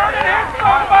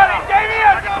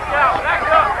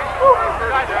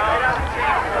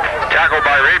 Tackled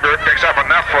by Reber, picks up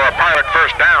enough for a Pilot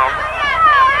first down.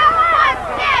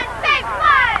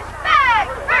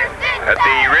 At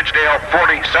the Ridgedale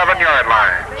 47-yard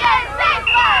line.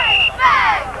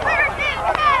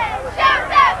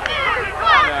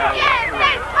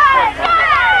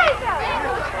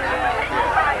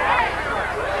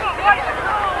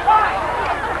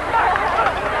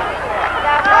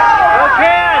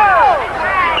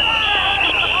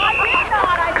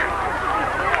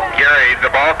 Gary, the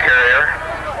ball carrier.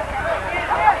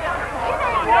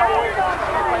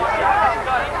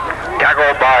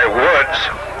 Tackled by Woods.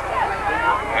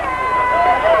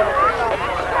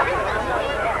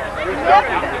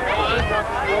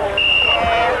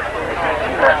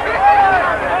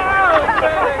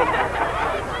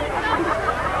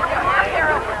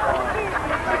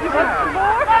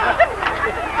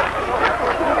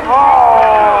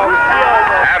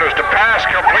 Adams to pass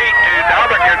complete to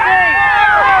Dobigan.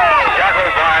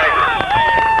 Tackled by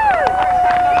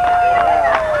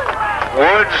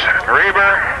Woods,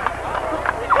 Reber,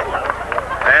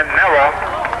 and Neville.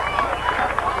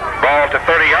 Ball to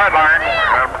 30-yard line.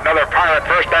 Another Pilot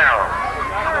first down.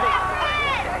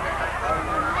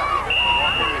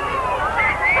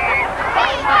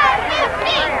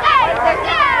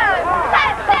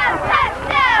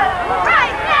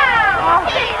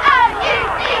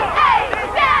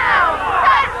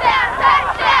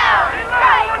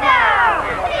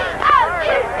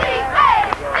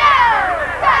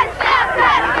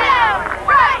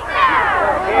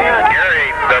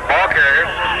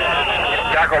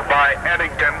 Tackled by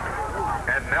Eddington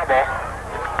and Neville.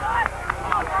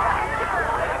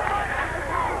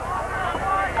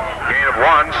 Gain of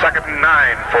 1, second and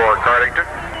 9 for Cardington.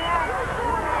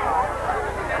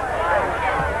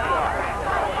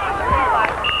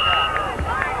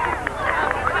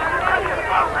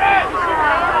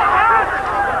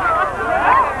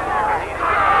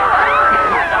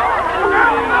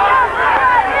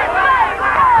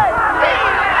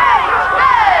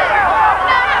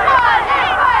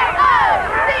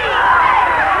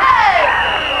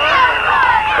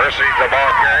 The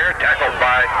ball carrier, tackled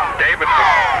by Davidson.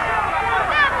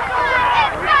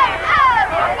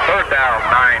 Third down,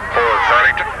 9 for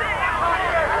Cardington.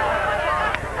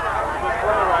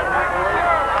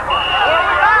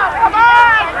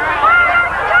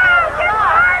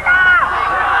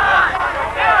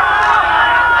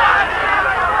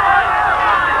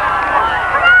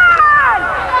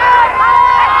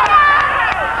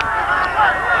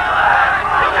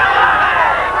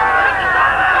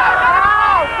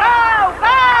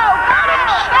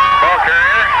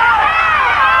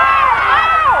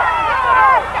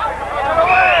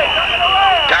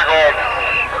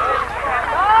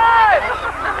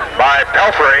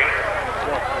 Pelfrey.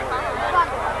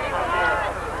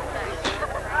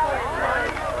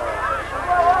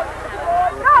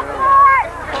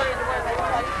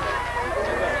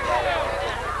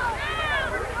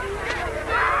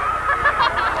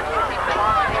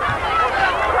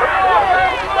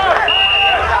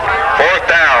 Fourth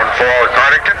down for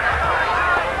Cardington.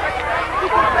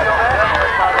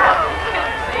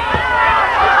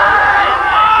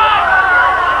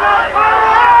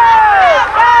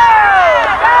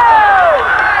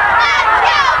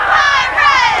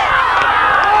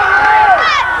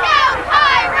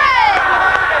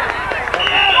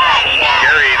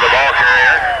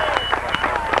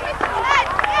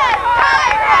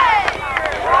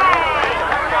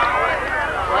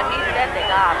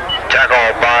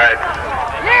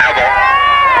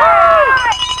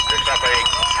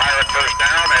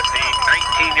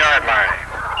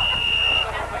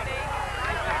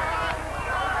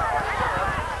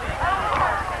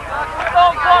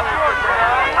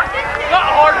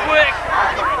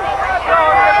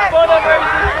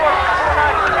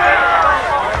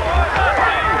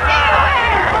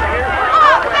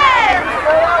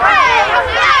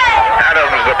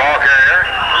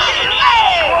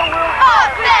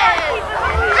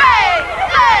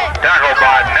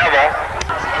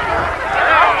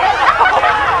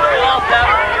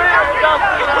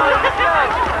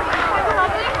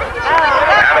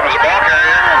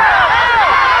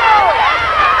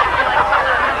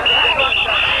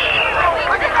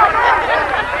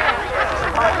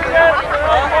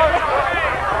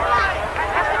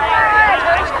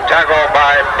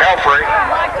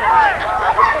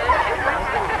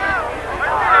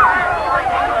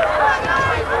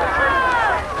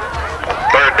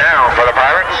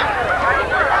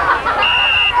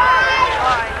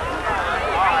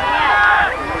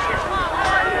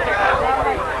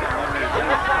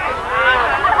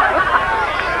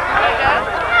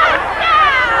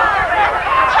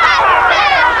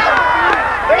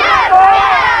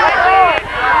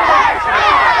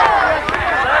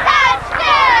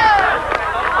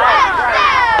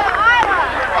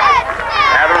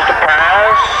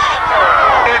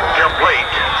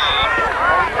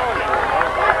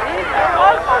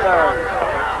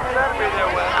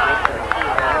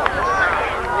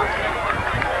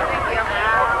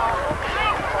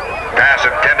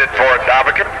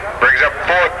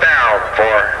 4th down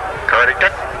for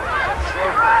Cardington.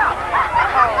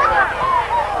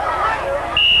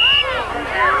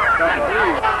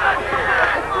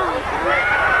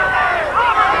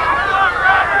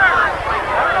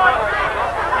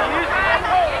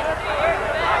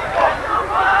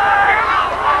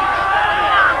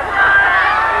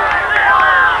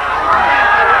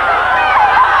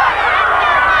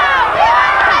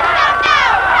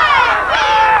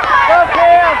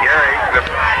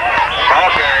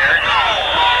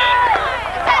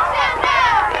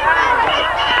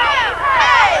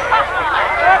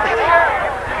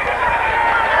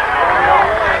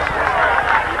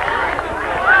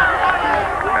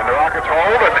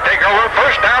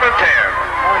 First down and 10.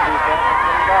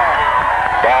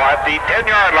 Ball at the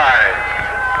 10-yard line.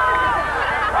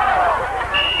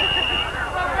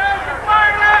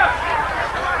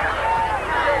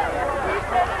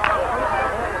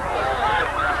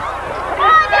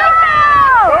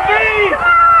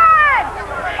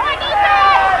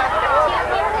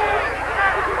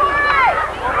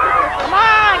 Come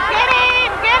on, get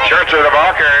him! Schertzer, the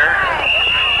ball carrier.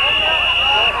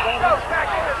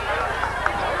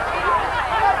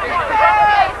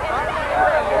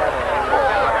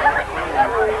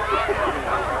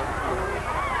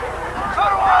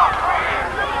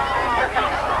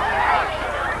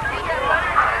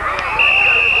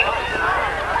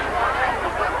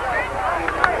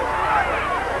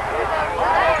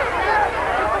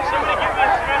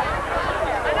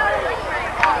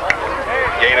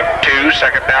 Gain of 2,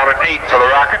 second down and 8 for the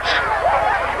Rockets.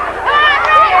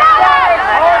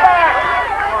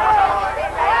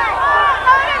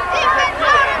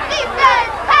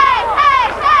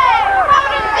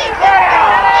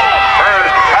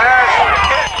 Burns the pass,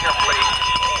 incomplete.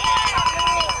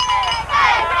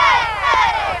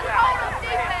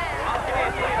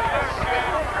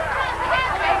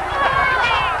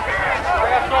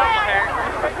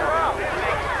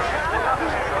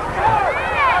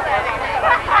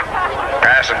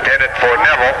 Pass intended for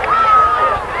Neville.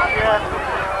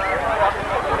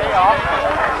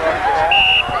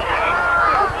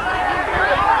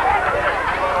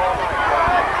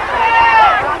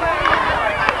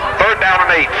 Third down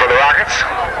and 8 for the Rockets.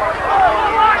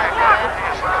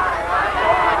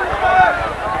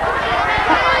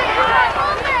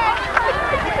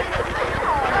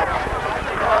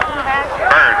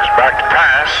 Burns back to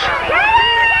pass.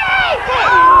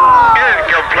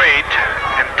 Incomplete.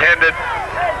 Intended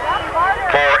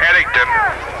for Eddington.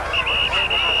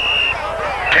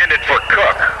 Intended for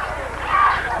Cook.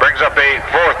 Brings up a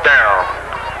 4th down.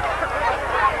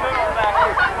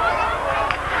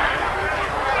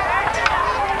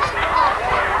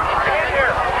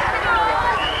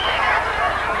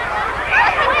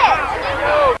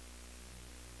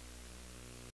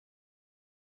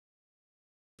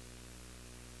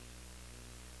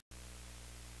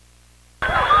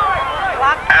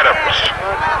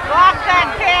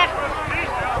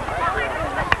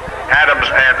 Adams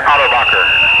and Otterbacher.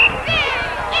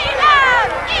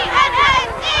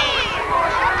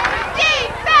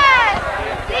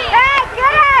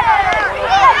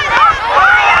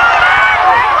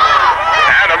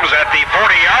 Adams at the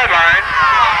 40-yard line.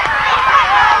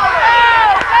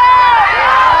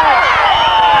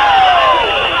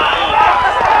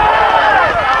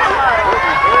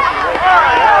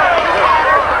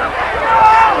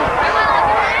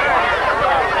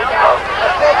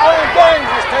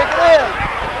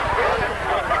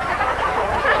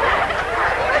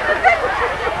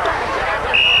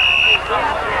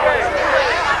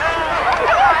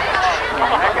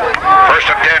 First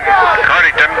and 10,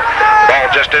 Cardington. Ball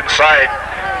just inside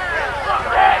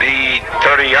the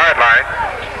 30-yard line.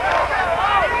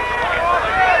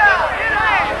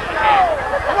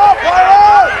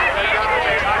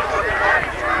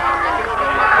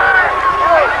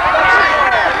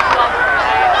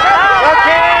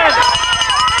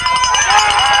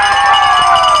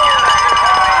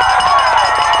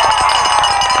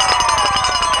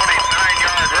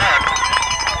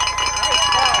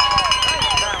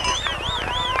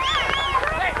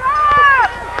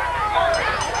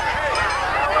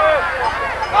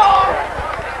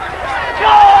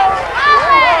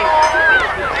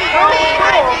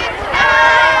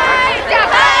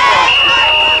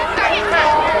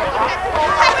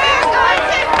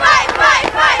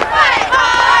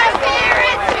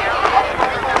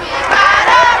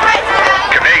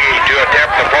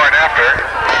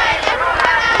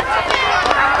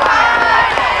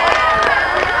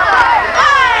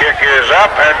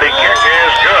 Up and the kick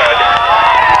is good.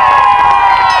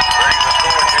 Brings the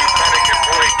score to Cardington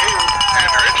 42 and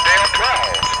Ridgedale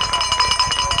 12.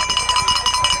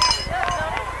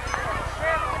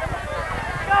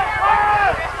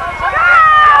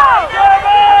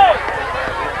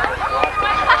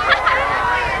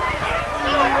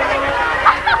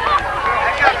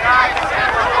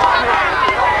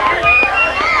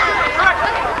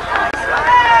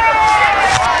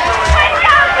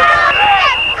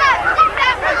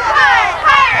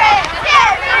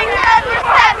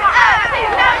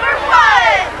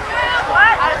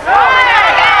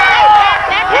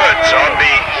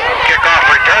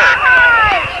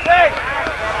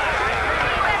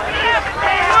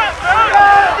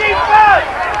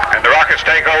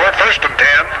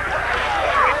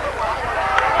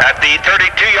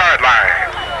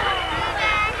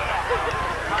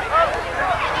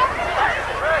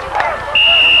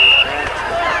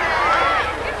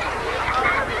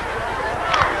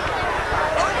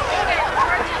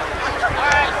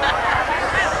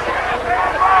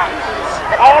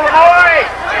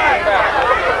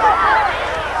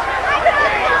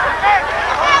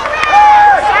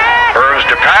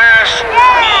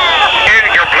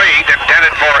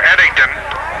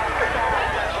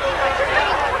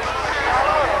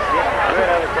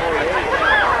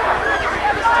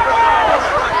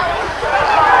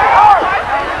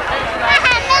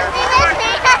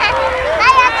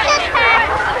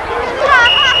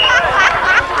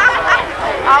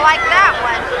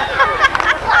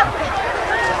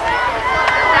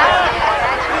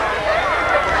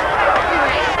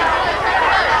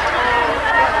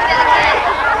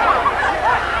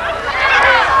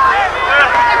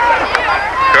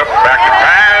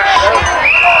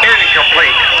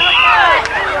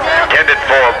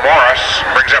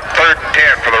 Brings up 3rd and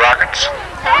 10 for the Rockets.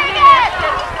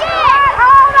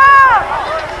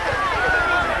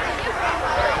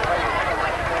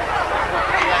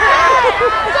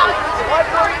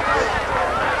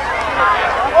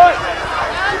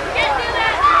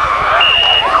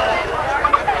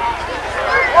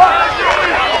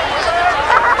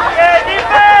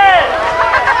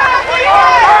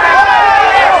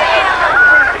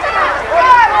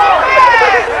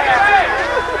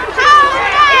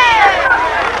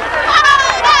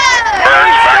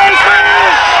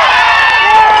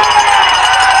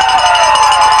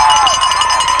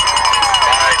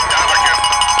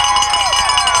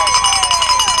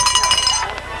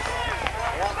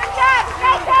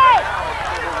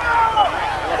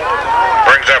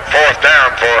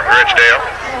 Ridgedale.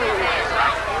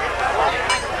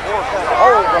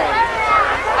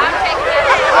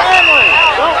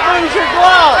 Don't lose your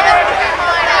glove.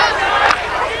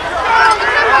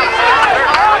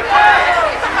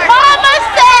 Mama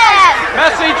said!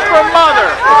 Message from Mother.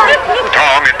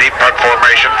 Tong in deep punt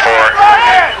formation for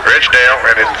Ridgedale,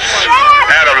 and it's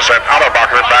Adams and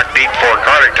Otterbacher back deep for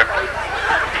Cardington.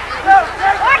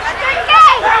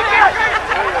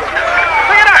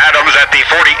 Adams at the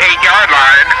 48-yard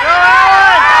line.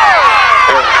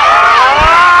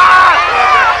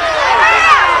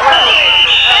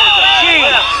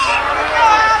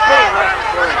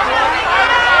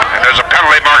 And there's a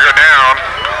penalty marker down.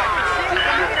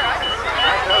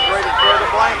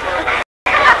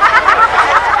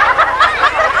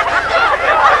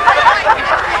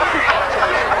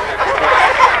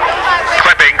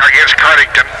 Clipping against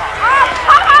Cardington.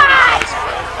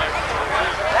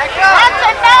 That's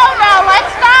a no-no.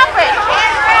 Let's stop it.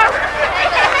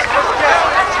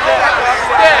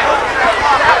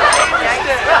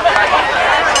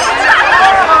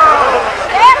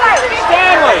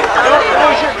 Stanley, don't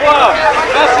lose your glove.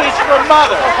 Message from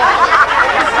Mother.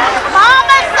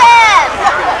 Mama says!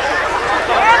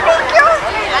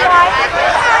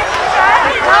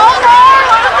 No more.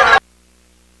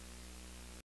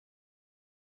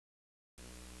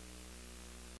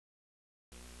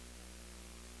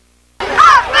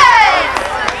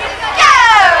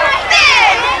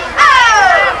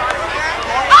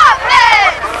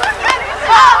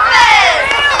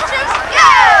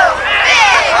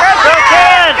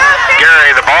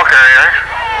 Gary, the ball carrier.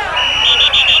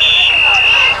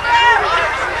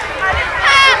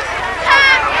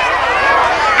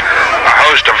 A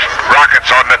host of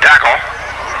Rockets on the tackle.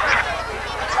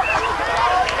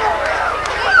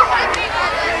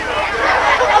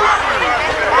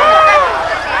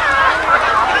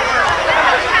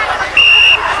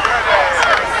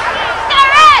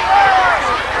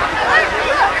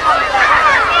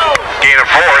 Gain of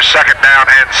 4, 2nd down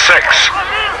and 6.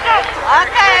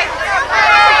 Okay.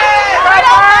 We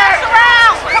don't mess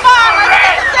around. Come on,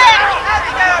 let's get 6.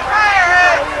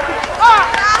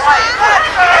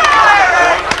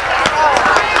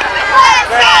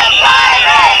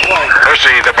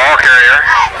 Percy, the ball carrier.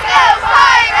 Let's go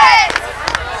Pirates!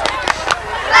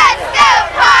 Let's go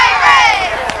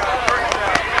Pirates!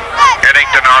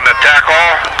 Cardington on the tackle.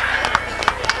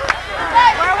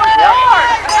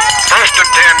 1st and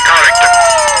 10, Cardington.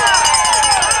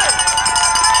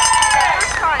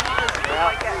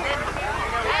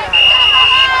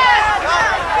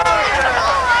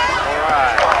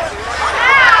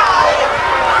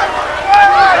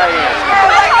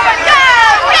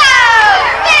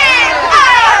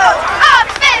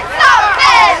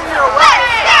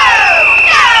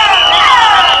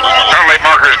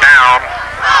 Markers down.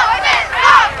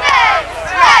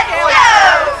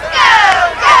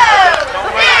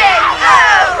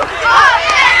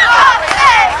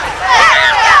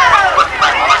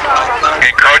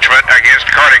 Encroachment against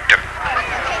Cardington.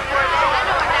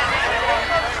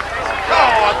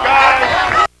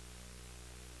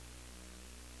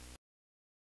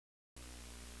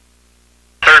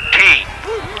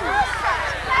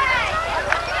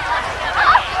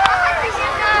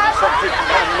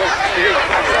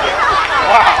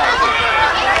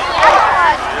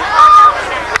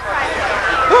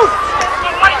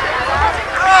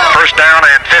 First down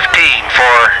and 15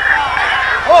 for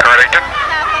Cardington.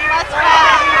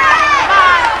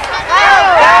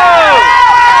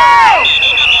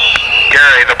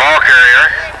 Gary, the ball carrier.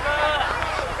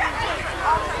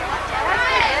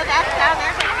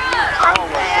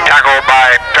 Tackled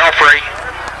by Pelfrey.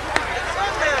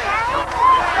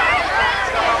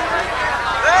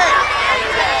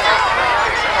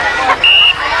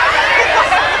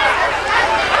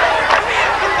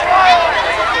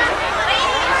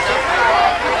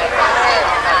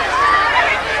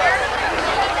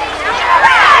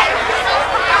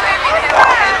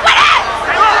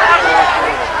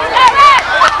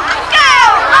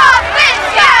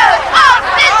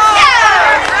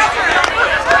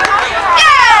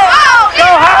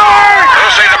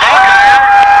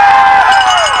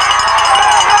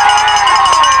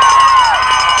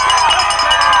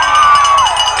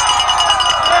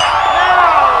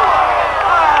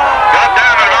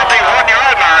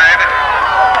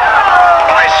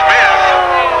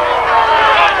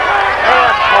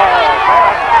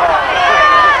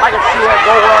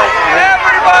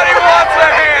 Everybody wants a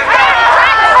handout.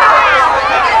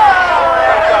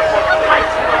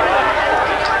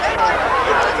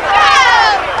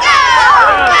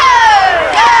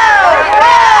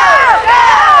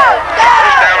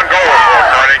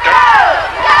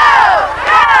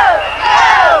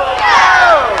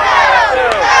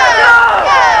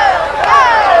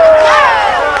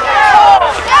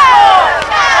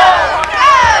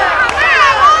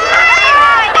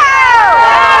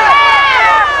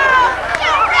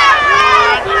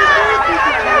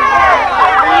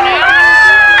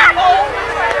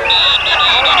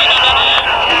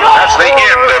 The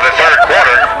end of the third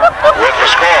quarter with the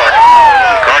score.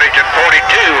 Cardington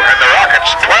 42 and the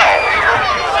Rockets 12.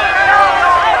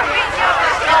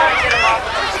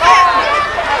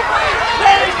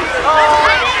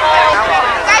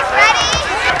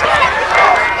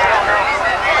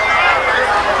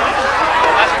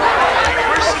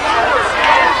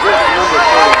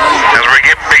 As we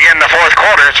begin the fourth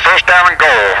quarter, it's first down and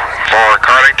goal for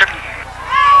Cardington.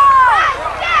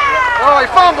 Oh, he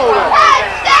fumbled it.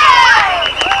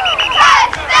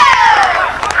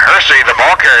 Hersey, the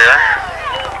ball carrier.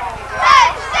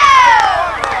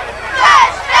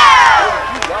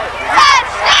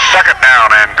 Second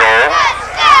down and goal.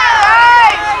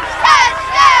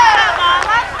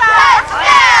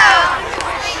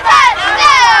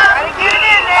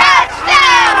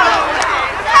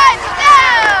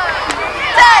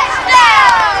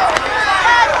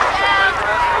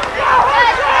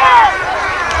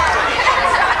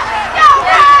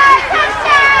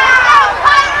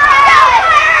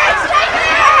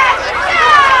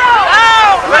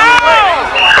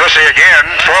 Again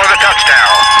for the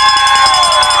touchdown.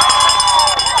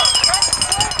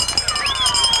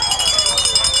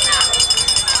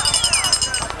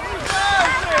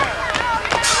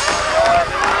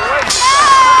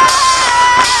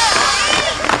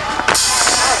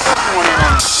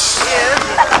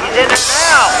 He's in there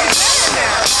now. He's in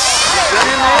there?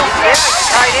 Yeah, he's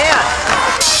tight end.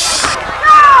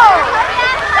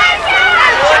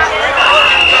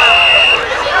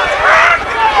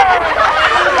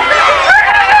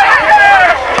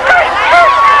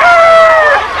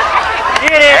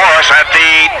 Morris at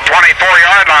the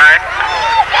 24-yard line.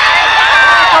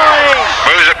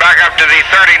 Moves it back up to the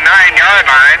 39-yard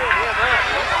line.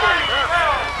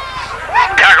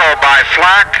 Tackled by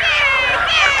Flack.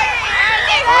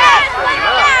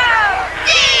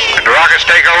 And the Rockets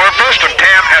take over first and 10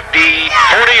 at the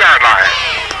 40-yard line.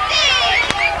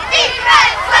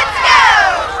 Defense, let's go!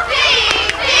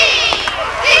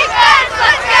 Defense,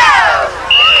 let's go!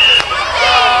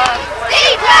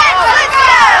 Defense, let's go!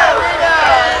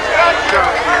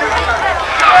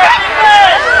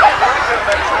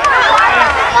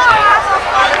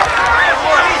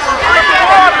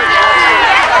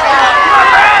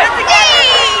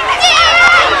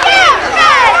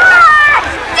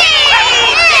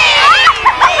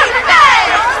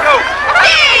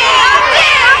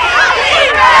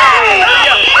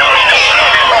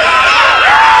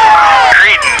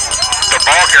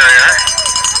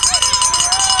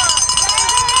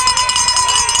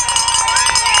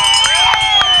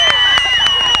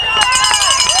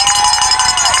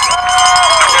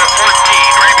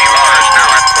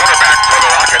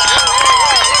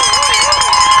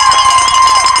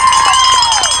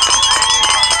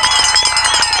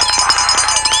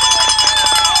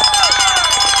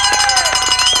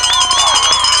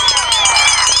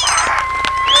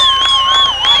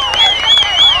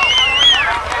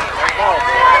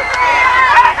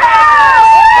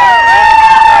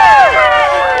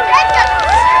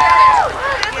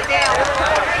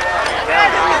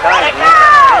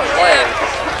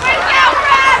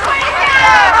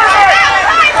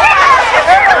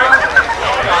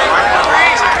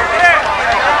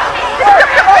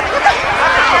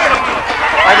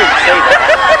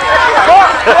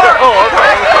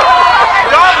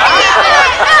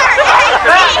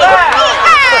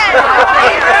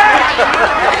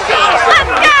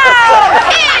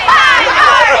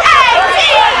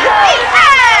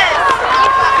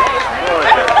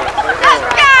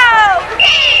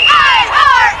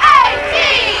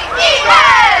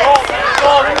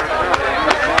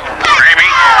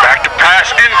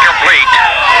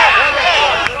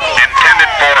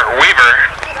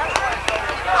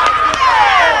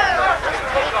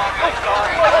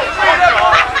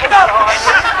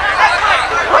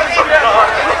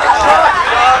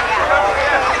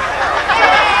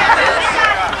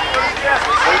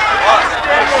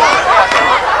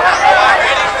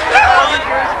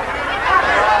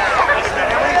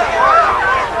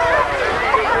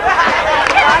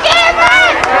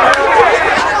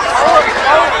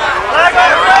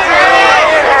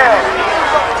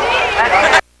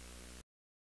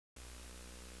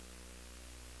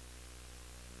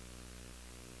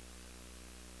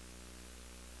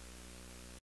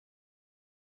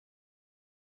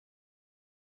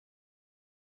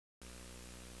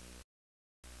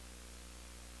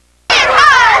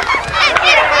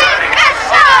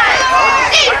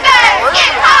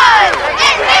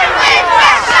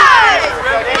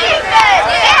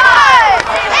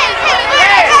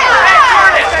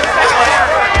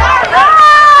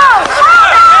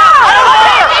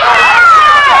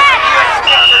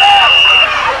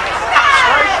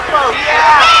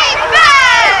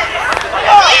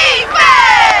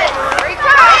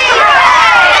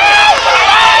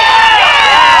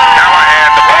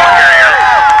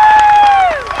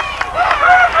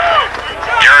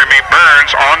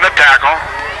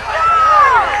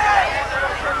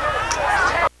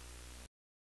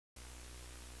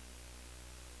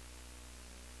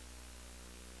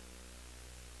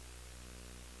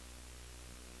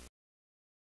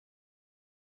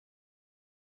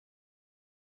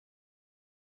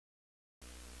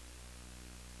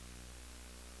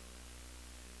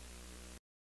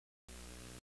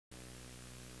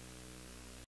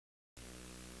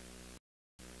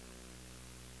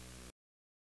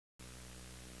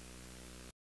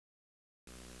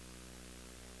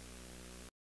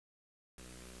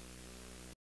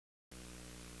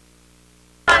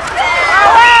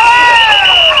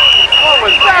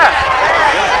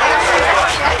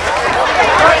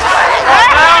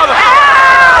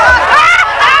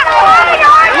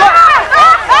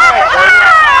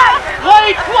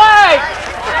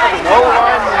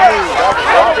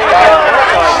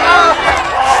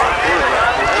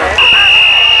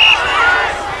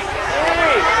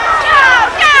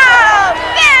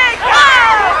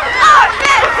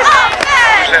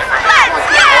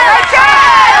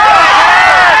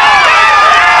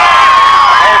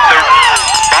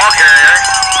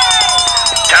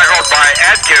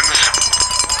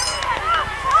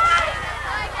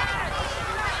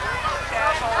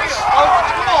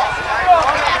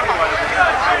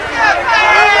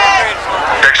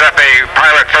 brings up a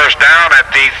pilot first down at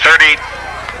the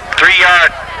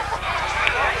 32-yard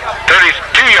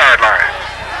line.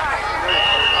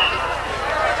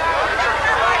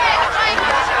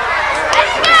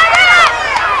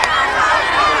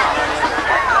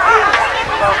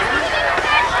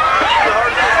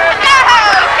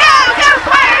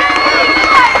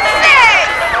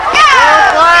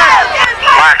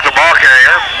 Black, the ball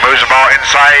carrier, moves the ball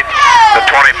inside the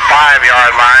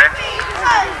 25-yard line.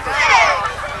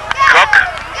 Cook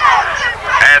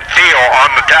and Thiel on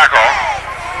the tackle.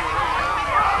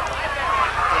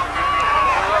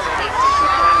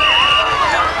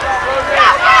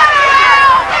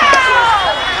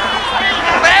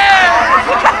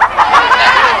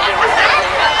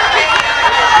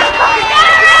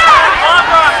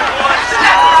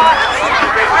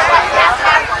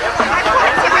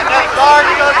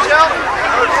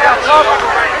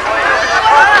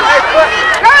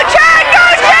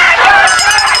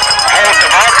 Hold the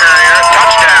ball carrier,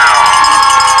 touchdown.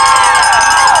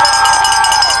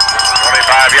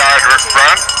 25-yard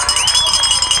run.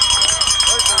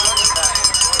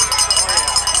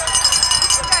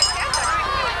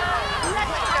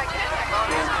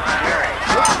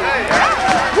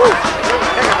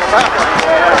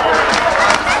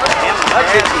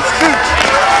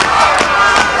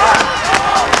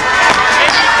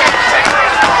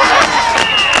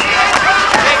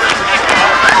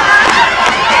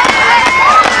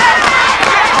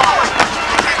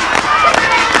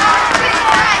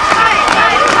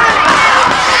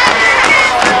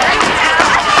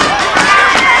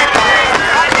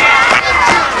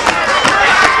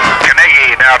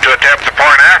 To attempt the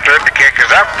point after it. The kick is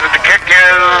up, and the kick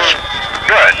is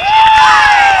good.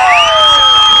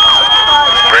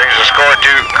 Brings the score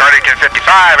to Cardington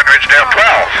 55 and Ridgedale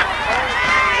 12.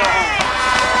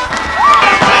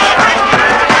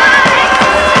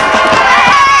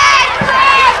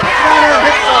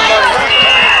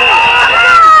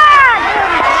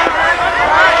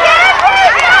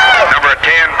 Number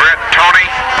 10, Brett Tony.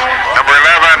 Number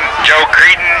 11, Joe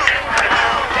Creedon.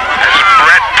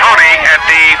 Brett Tony at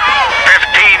the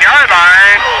 15-yard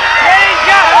line.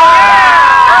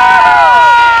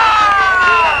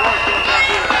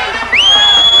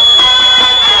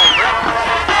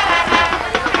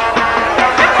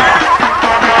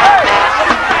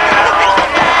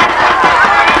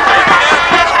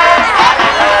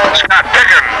 Scott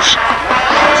Pickens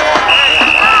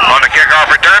on the kickoff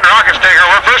return. Rockets take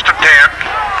over first and 10.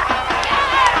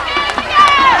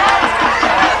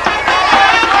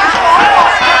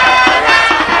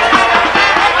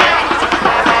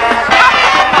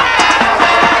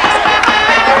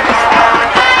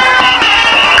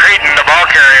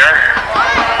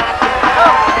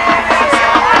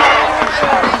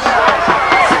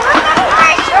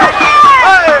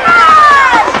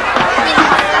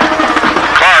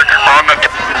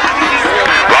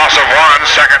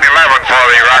 Second 11 for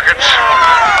the Rockets.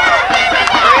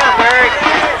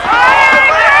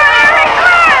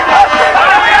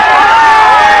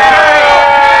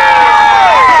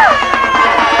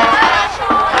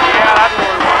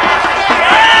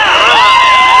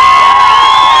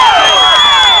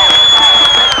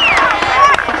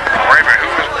 Wait a minute,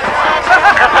 who is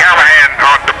Callahan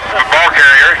on the ball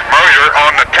carrier, Mosier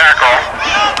on the tackle.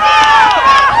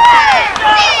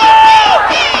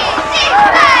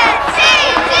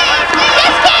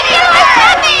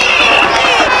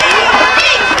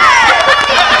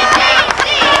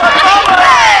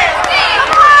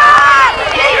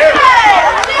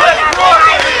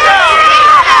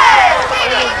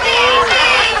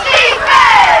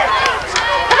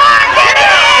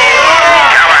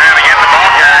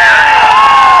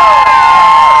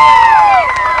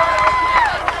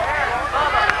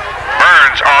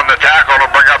 On the tackle to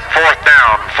bring up fourth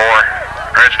down for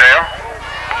Ridgedale.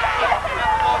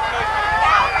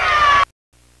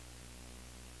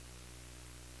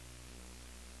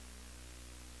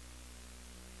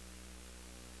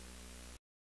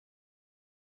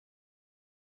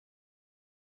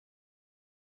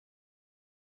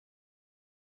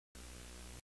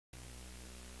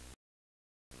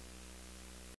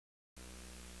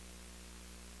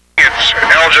 It's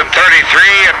Elgin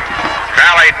 33 and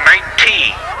Valley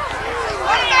 19.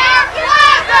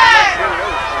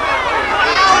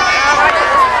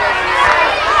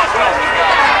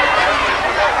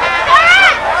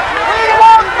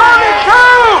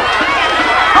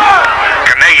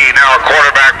 Carnegie now a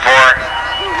quarterback for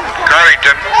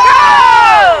Cardington.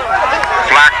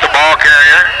 Flack the ball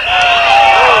carrier.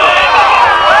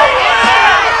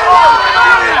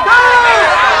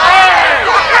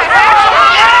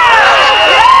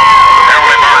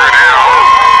 Penalty marker now.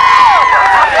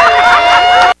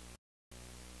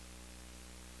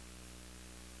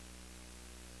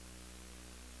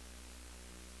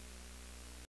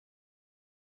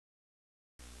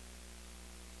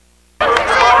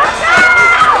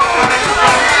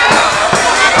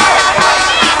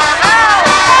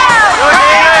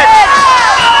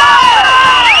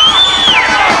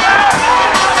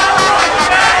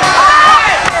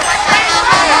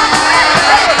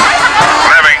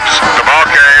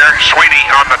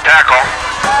 tackle.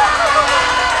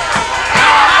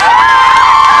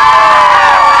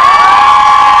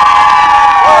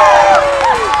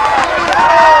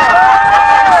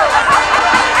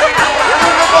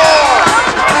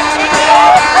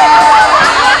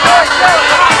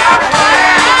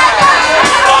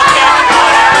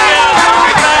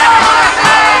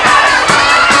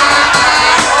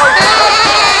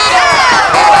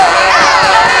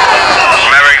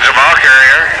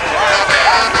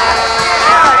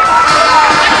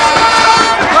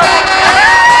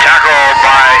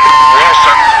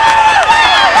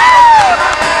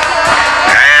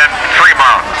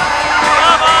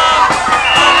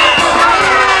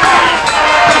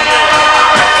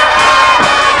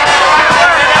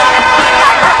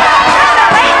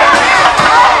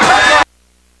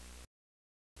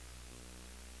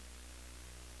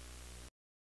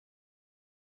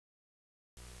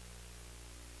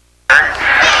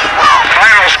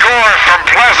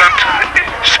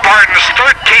 Spartans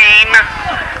 13,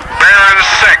 Barons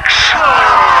 6.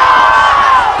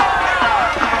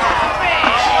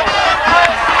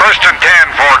 First and 10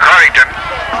 for Cardington.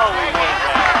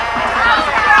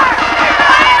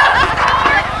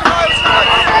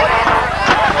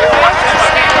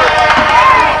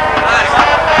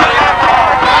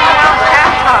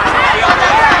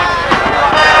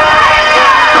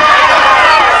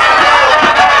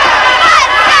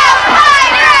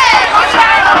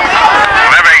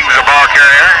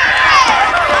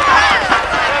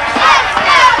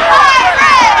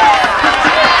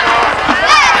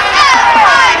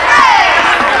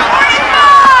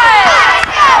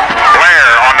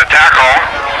 On the tackle.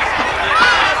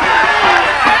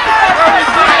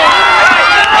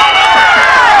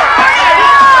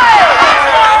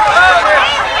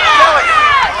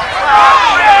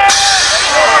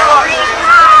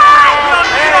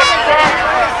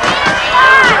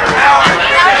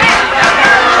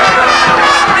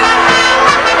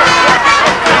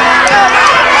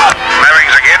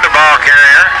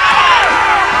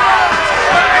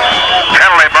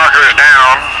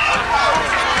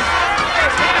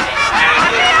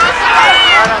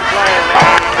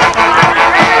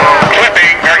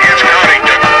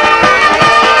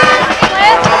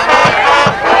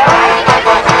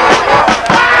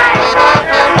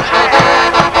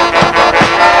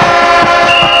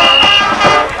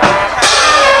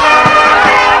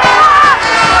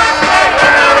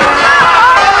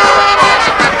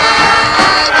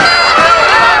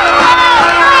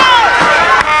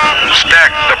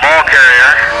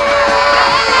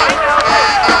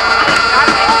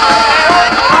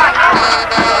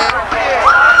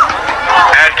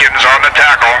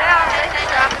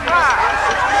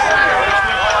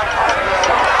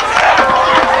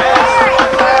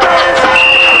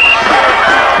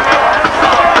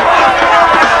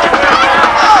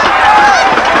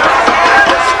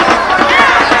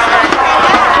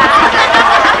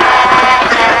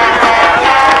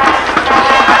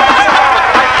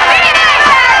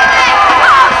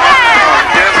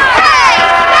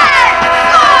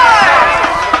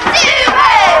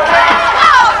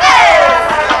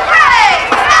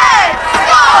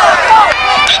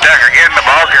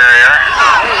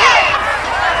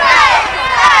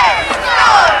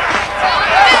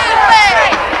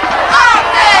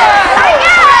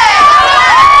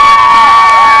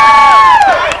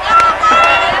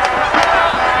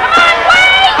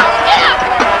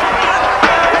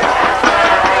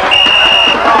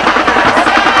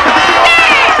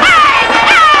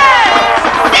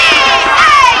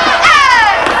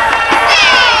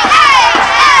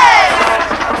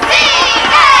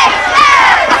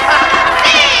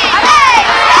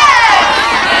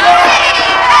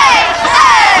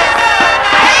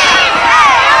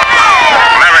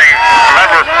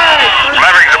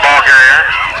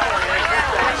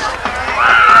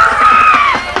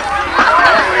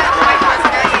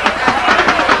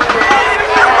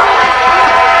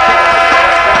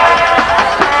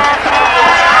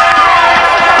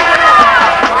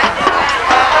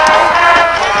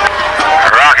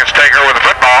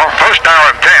 First down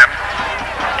and 10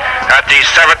 at the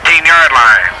 17-yard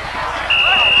line.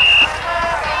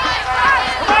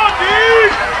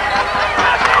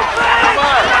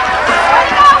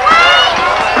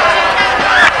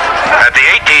 At the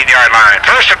 18-yard line.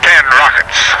 First and 10,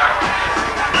 Rockets.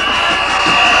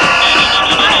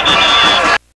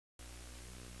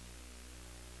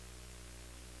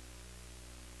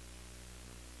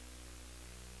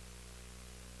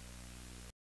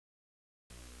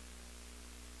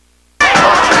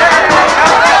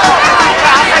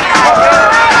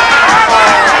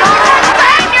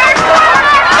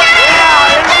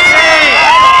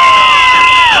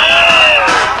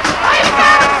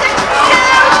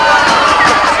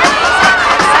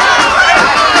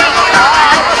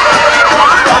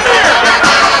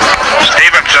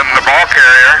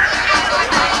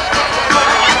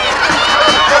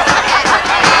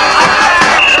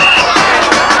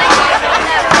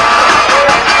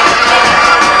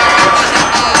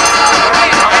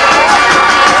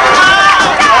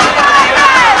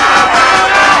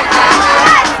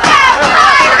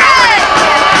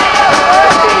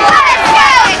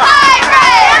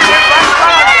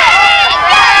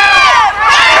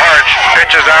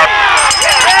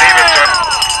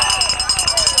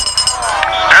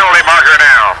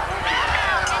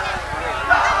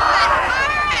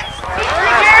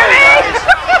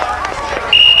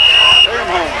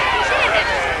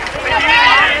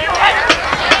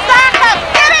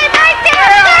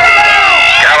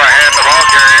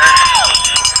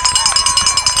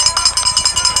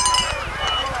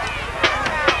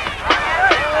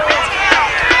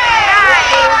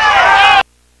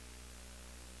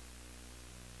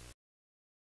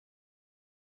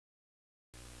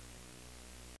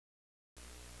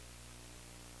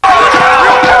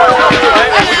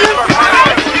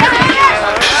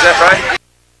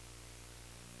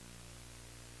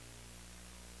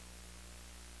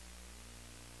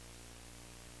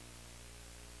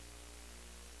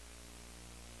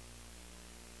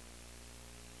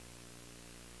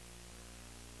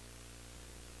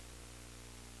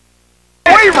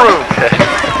 room. Is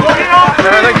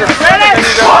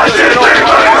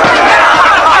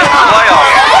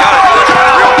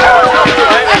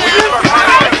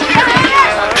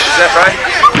that right?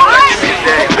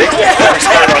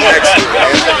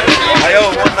 I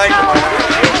owe one night to my wife.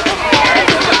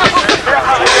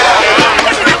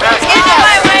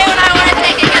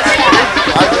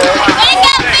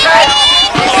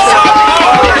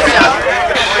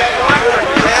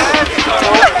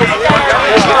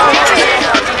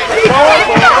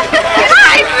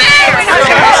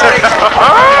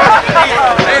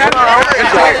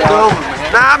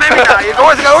 Nah, maybe not.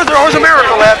 There's always a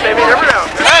miracle left, baby. Never know.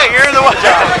 Hey, you're in the one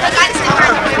job.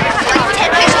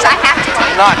 10 pictures I have to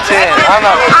take. Not 10. I'm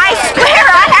not. I swear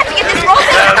I have to get this rolled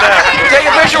down. Take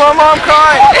a picture while Mom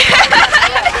crying.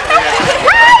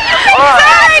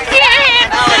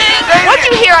 What'd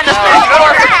you hear on the first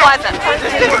floor for Pleasant?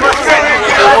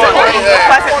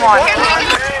 Pleasant one.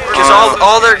 Because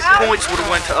all their points would have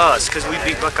went to us because we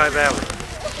beat Buckeye Valley.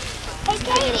 Hey,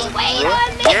 Katie, wait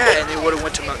on me. Yeah, and they would have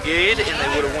went to Montgade, and they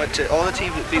would have went to all the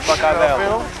teams that beat Buckeye Valley.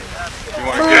 You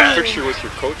want to get a picture with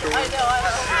your coach over there?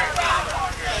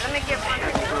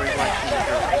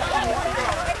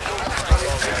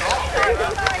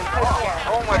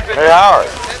 Hey, Howard.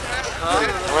 Come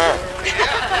here.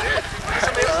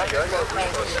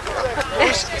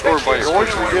 Or by your What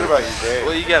did you forget about your dad?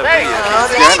 Well, you got to be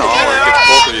Yeah, I know. I want to get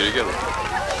both of you together.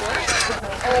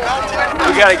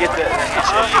 We got to get that.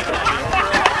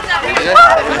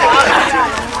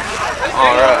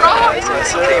 All right.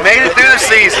 He made it through the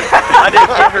season.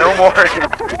 No more. You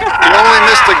only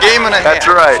missed a game and a half. That's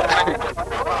right.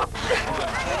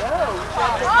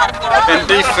 And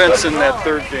defense in that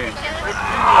third game.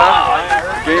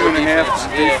 Game and a half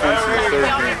defense in the third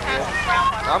game.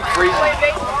 I'm freezing.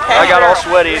 I got all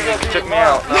sweaty and he took me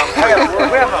out.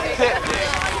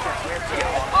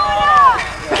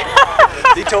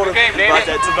 He told us about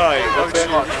that tonight.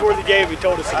 Before the game, he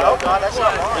told us about that.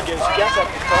 He goes, you guys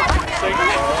have to talk to the singer.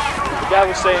 The guy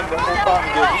was saying the whole time,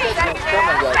 he goes, you guys are going to come.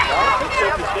 I was like, I don't think so,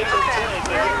 because they don't say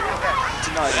anything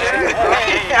tonight.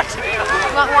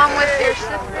 Want one with your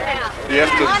sister? Do you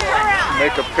have to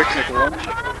make a picnic lunch?